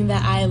everything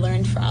that I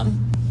learned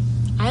from.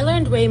 I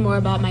learned way more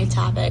about my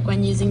topic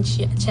when using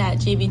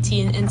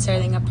ChatGPT and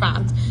inserting a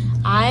prompt.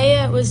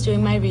 I was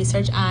doing my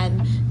research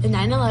on the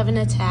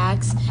 9/11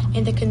 attacks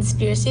and the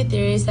conspiracy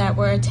theories that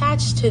were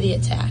attached to the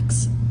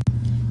attacks.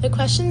 The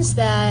questions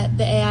that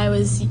the AI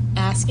was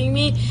asking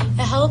me,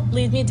 it helped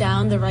lead me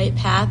down the right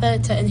path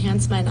to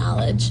enhance my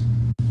knowledge.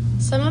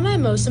 Some of my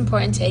most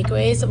important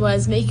takeaways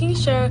was making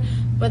sure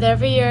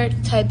whatever you're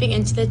typing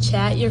into the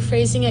chat, you're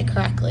phrasing it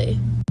correctly.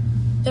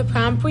 The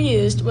prompt we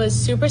used was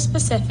super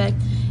specific,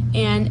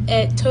 and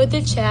it told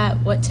the chat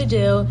what to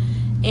do,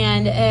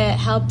 and it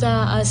helped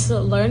us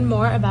learn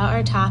more about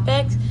our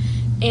topic,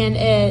 and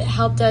it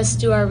helped us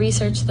do our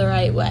research the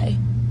right way.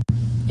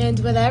 And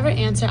whatever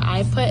answer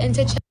I put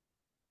into chat.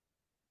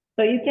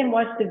 So you can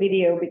watch the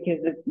video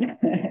because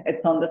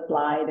it's on the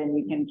slide and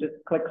you can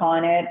just click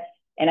on it.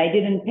 And I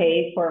didn't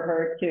pay for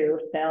her to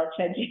sell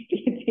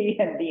ChatGPT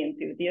and be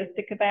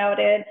enthusiastic about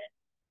it.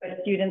 But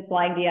students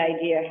like the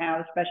idea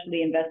how,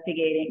 especially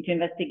investigate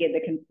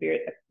the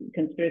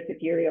conspiracy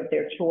theory of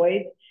their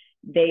choice.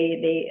 As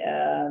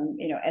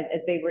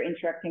they were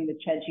interacting with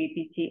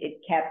ChatGPT,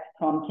 it kept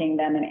prompting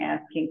them and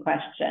asking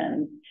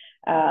questions.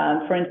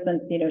 For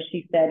instance,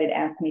 she said it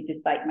asked me to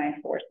cite my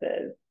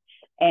sources.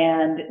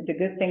 And the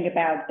good thing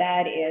about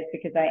that is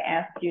because I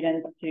asked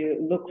students to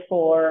look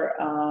for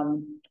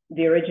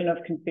the origin of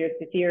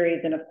conspiracy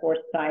theories and of course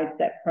sites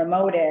that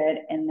promote it,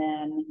 and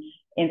then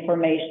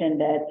information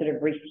that sort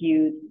of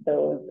refutes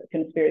those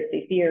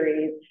conspiracy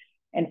theories.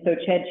 And so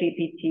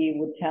ChatGPT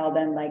would tell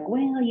them like,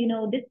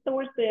 well, this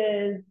source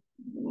is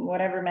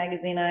whatever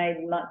magazine,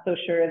 I'm not so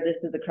sure if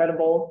this is a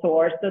credible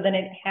source. So then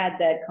it had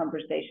that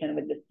conversation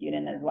with the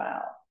student as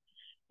well.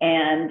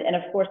 And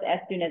of course, as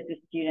soon as the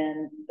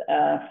students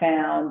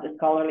found the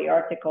scholarly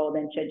article,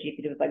 then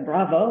ChatGPT was like,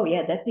 bravo,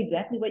 yeah, that's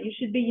exactly what you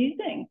should be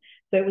using.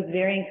 So it was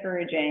very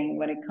encouraging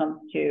when it comes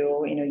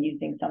to,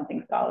 using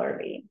something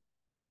scholarly.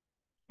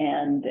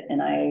 And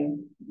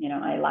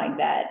I like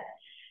that.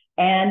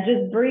 And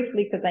just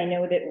briefly, because I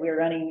know that we're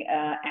running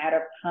out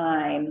of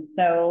time.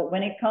 So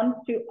when it comes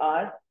to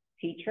us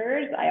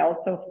teachers, I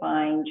also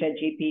find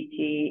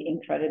ChatGPT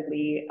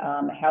incredibly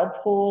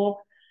helpful.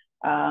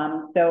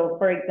 So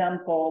for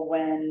example,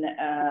 when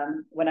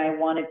I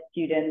wanted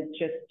students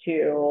just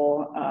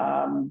to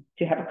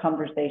have a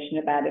conversation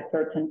about a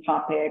certain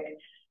topic,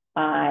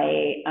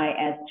 I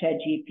asked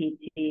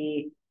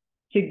ChatGPT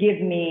to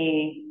give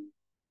me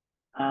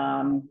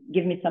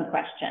some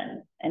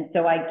questions. And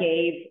so I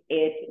gave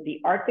it the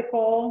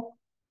article,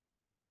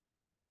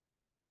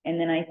 and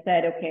then I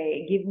said,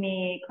 okay, give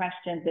me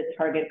questions that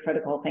target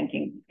critical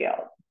thinking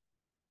skills.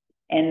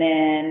 And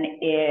then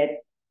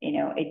it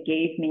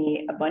gave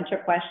me a bunch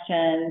of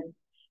questions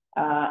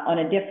on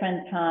a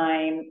different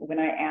time. When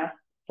I asked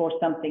for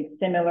something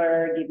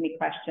similar, give me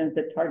questions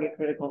that target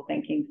critical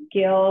thinking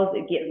skills.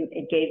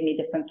 It gave me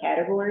different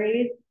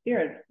categories. Here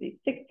are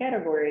 6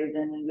 categories,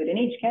 and within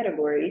each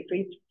category,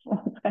 3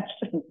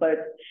 questions. But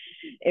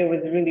it was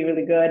really,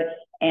 really good.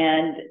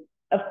 And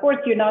of course,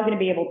 you're not going to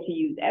be able to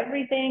use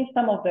everything.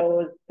 Some of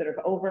those sort of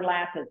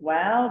overlap as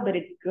well, but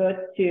it's good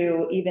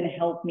to even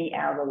help me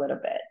out a little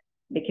bit,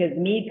 because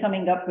me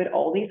coming up with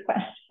all these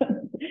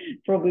questions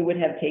probably would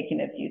have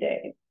taken a few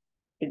days.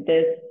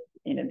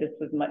 This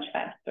was much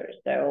faster.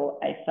 So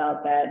I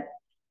felt that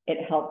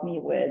it helped me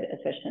with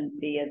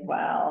efficiency as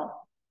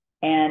well.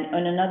 And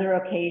on another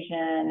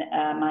occasion,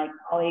 my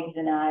colleagues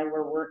and I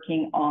were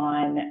working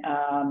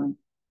on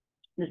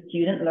the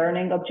student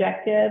learning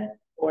objectives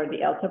for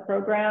the ELTA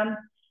program.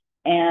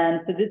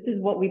 And so this is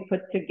what we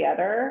put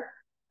together.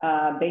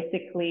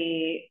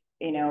 Basically,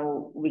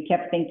 we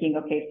kept thinking,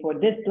 okay, for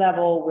this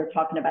level, we're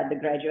talking about the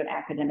graduate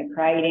academic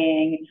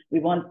writing. We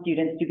want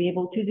students to be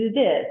able to do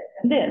this,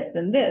 and this,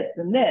 and this,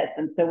 and this.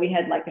 And so we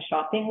had like a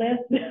shopping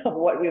list of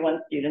what we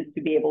want students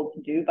to be able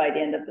to do by the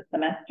end of the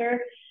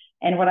semester.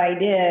 And what I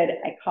did,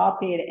 I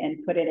copied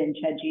and put it in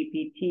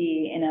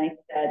ChatGPT, and I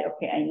said,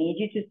 okay, I need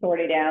you to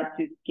sort it out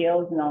to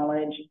skills,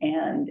 knowledge,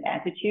 and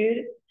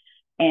attitude.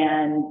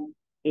 And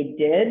it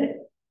did.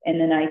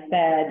 And then I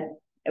said,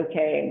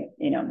 okay,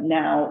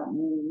 now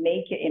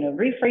make it,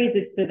 rephrase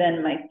it so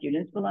then my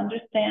students will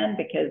understand,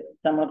 because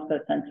some of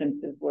the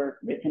sentences were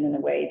written in a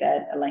way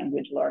that a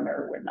language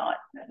learner would not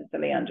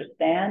necessarily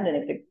understand.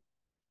 And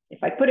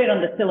if I put it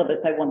on the syllabus,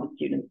 I want the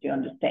students to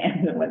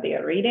understand what they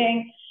are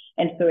reading.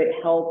 And so it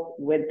helped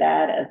with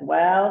that as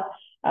well.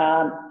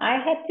 I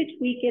had to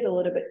tweak it a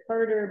little bit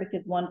further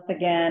because once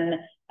again,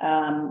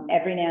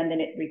 every now and then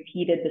it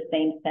repeated the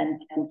same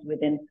sentence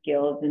within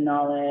skills and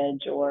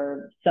knowledge,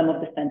 or some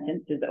of the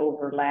sentences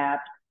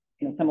overlapped,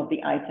 some of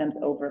the items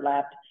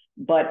overlapped.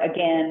 But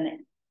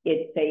again,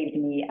 it saved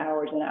me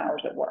hours and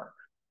hours of work.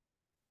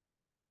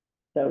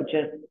 So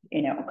just,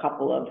 a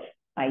couple of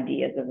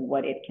ideas of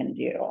what it can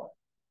do.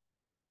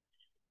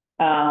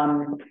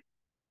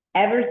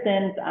 Ever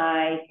since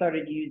I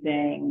started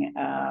using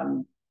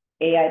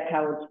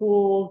AI-powered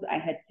tools, I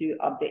had to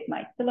update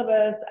my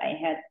syllabus. I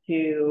had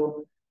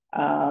to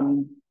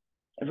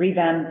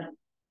revamp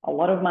a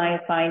lot of my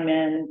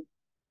assignments.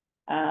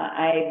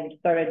 I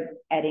started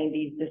adding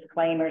these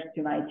disclaimers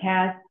to my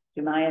tests,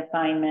 to my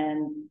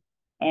assignments,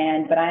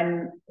 but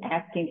I'm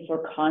asking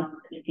for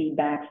constant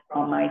feedback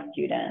from my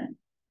students.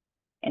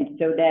 And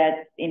so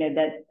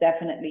that's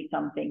definitely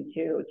something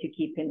to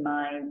keep in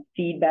mind,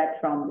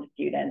 feedback from the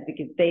students,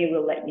 because they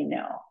will let you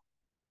know.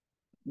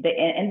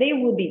 And they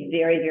will be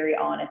very, very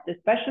honest,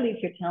 especially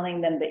if you're telling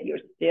them that you're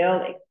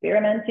still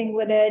experimenting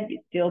with it, you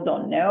still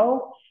don't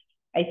know.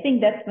 I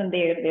think that's when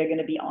they're going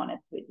to be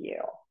honest with you.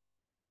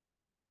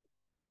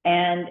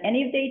 And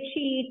if they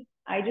cheat,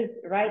 I just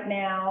right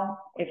now,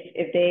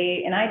 if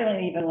they, and I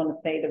don't even want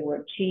to say the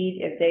word cheat,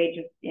 if they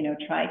just,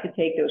 try to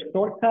take those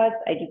shortcuts,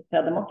 I just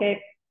tell them,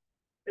 okay,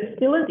 there's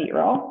still a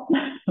 0.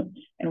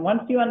 And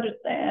once you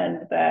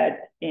understand that,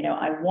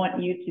 I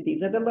want you to,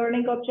 these are the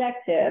learning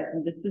objectives,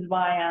 and this is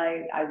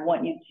why I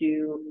want you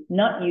to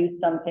not use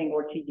something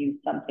or to use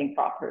something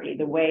properly,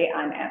 the way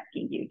I'm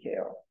asking you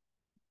to.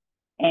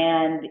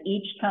 And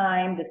each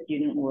time the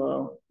student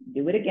will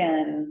do it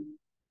again,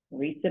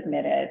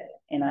 resubmit it,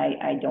 and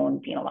I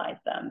don't penalize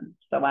them.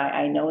 So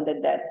I know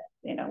that that's,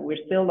 we're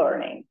still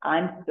learning.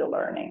 I'm still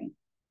learning.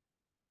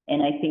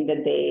 And I think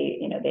that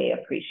they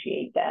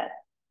appreciate that.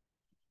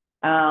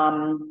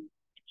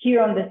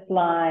 Here on this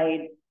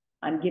slide,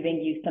 I'm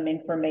giving you some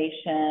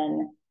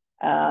information.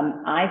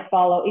 I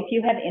follow, if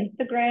you have an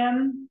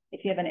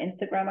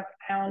Instagram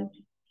account,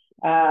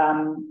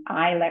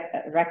 I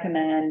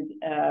recommend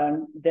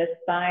this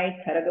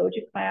site,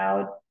 Pedagogy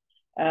Cloud.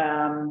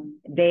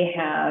 They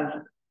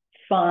have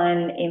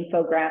fun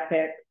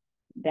infographics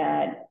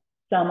that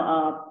sum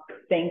up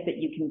things that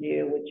you can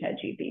do with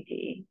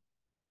ChatGPT.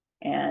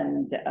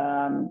 And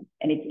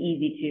it's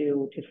easy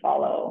to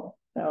follow.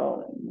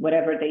 So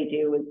whatever they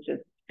do is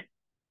just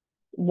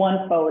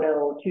one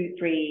photo, 2,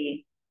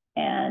 3,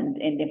 and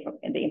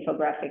the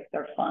infographics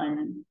are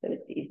fun, so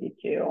it's easy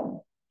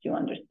to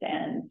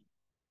understand.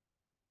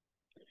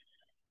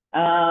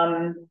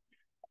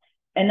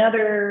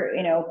 Another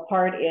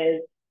part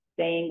is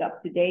staying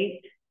up to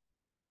date.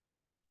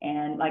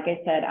 And like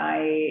I said,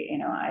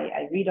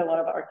 I read a lot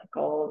of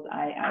articles,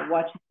 I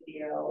watch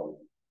videos.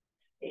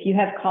 If you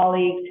have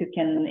colleagues who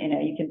can,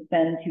 you can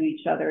send to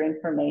each other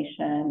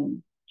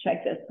information.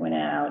 Check this one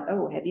out.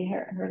 Oh, have you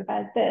heard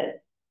about this?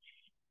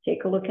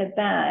 Take a look at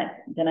that.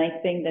 Then I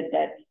think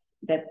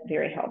that's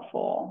very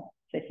helpful.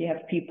 So if you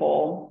have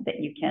people that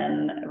you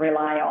can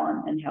rely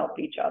on and help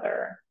each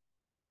other.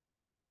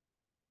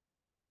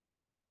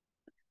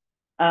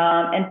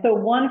 And so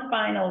one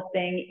final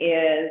thing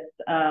is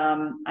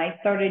I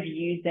started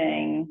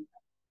using,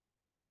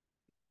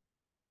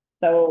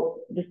 so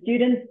the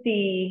students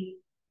see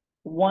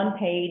one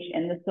page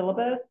in the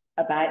syllabus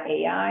about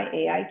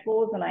AI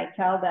tools, and I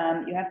tell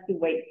them, you have to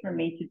wait for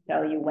me to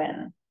tell you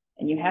when.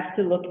 And you have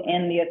to look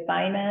in the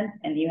assignment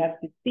and you have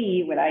to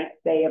see what I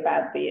say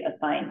about the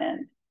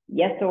assignment.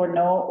 Yes or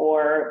no,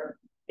 or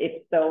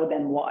if so,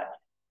 then what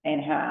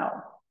and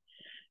how.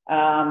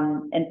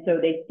 And so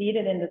they see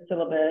it in the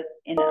syllabus,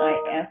 and I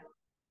ask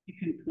to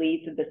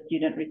complete the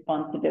student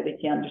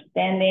responsibility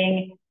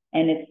understanding,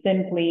 and it's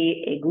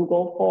simply a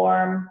Google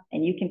form,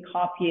 and you can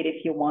copy it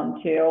if you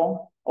want to,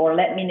 or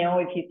let me know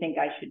if you think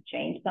I should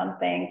change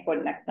something for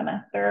the next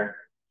semester.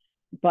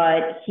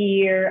 But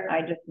here,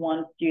 I just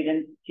want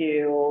students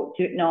to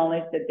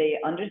acknowledge that they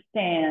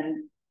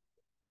understand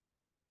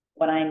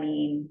what I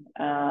mean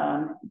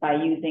by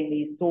using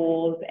these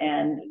tools,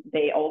 and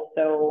they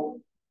also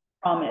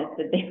promise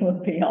that they will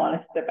be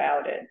honest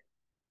about it.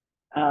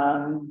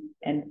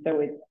 And so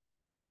it's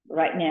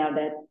right now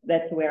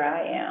that's where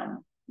I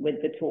am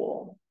with the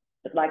tool.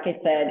 But like I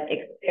said,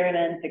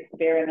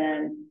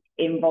 experiment,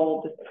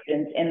 involve the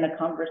students in the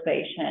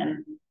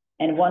conversation.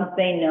 And once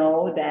they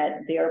know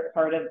that they're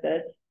part of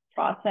this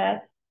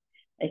process,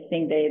 I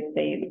think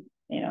they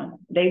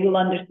will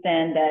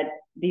understand that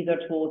these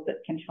are tools that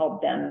can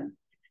help them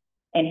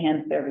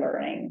enhance their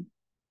learning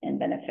and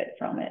benefit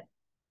from it.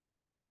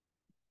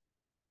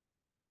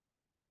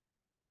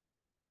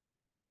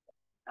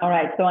 All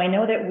right, so I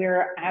know that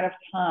we're out of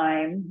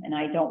time and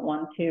I don't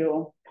want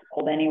to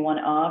hold anyone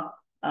up.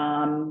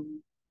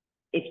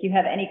 If you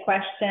have any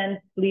questions,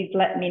 please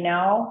let me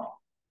know.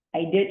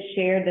 I did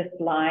share the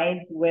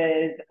slides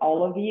with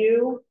all of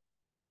you.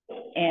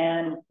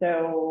 And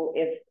so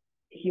if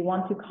you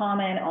want to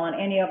comment on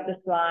any of the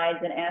slides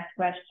and ask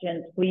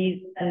questions,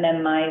 please send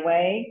them my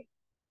way.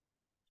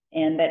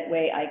 And that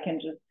way I can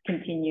just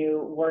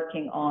continue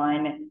working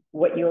on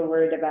what you're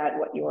worried about,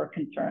 what you're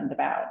concerned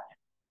about.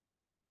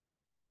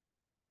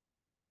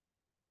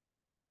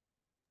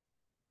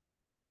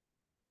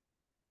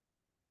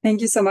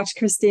 Thank you so much,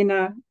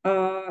 Christina.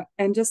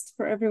 And just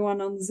for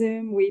everyone on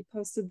Zoom, we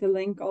posted the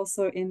link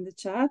also in the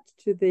chat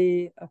to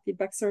the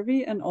feedback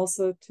survey and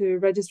also to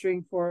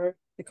registering for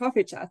the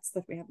coffee chats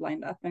that we have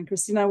lined up. And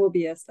Christina will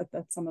be at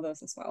some of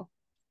those as well.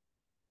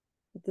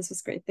 But this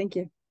was great. Thank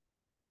you.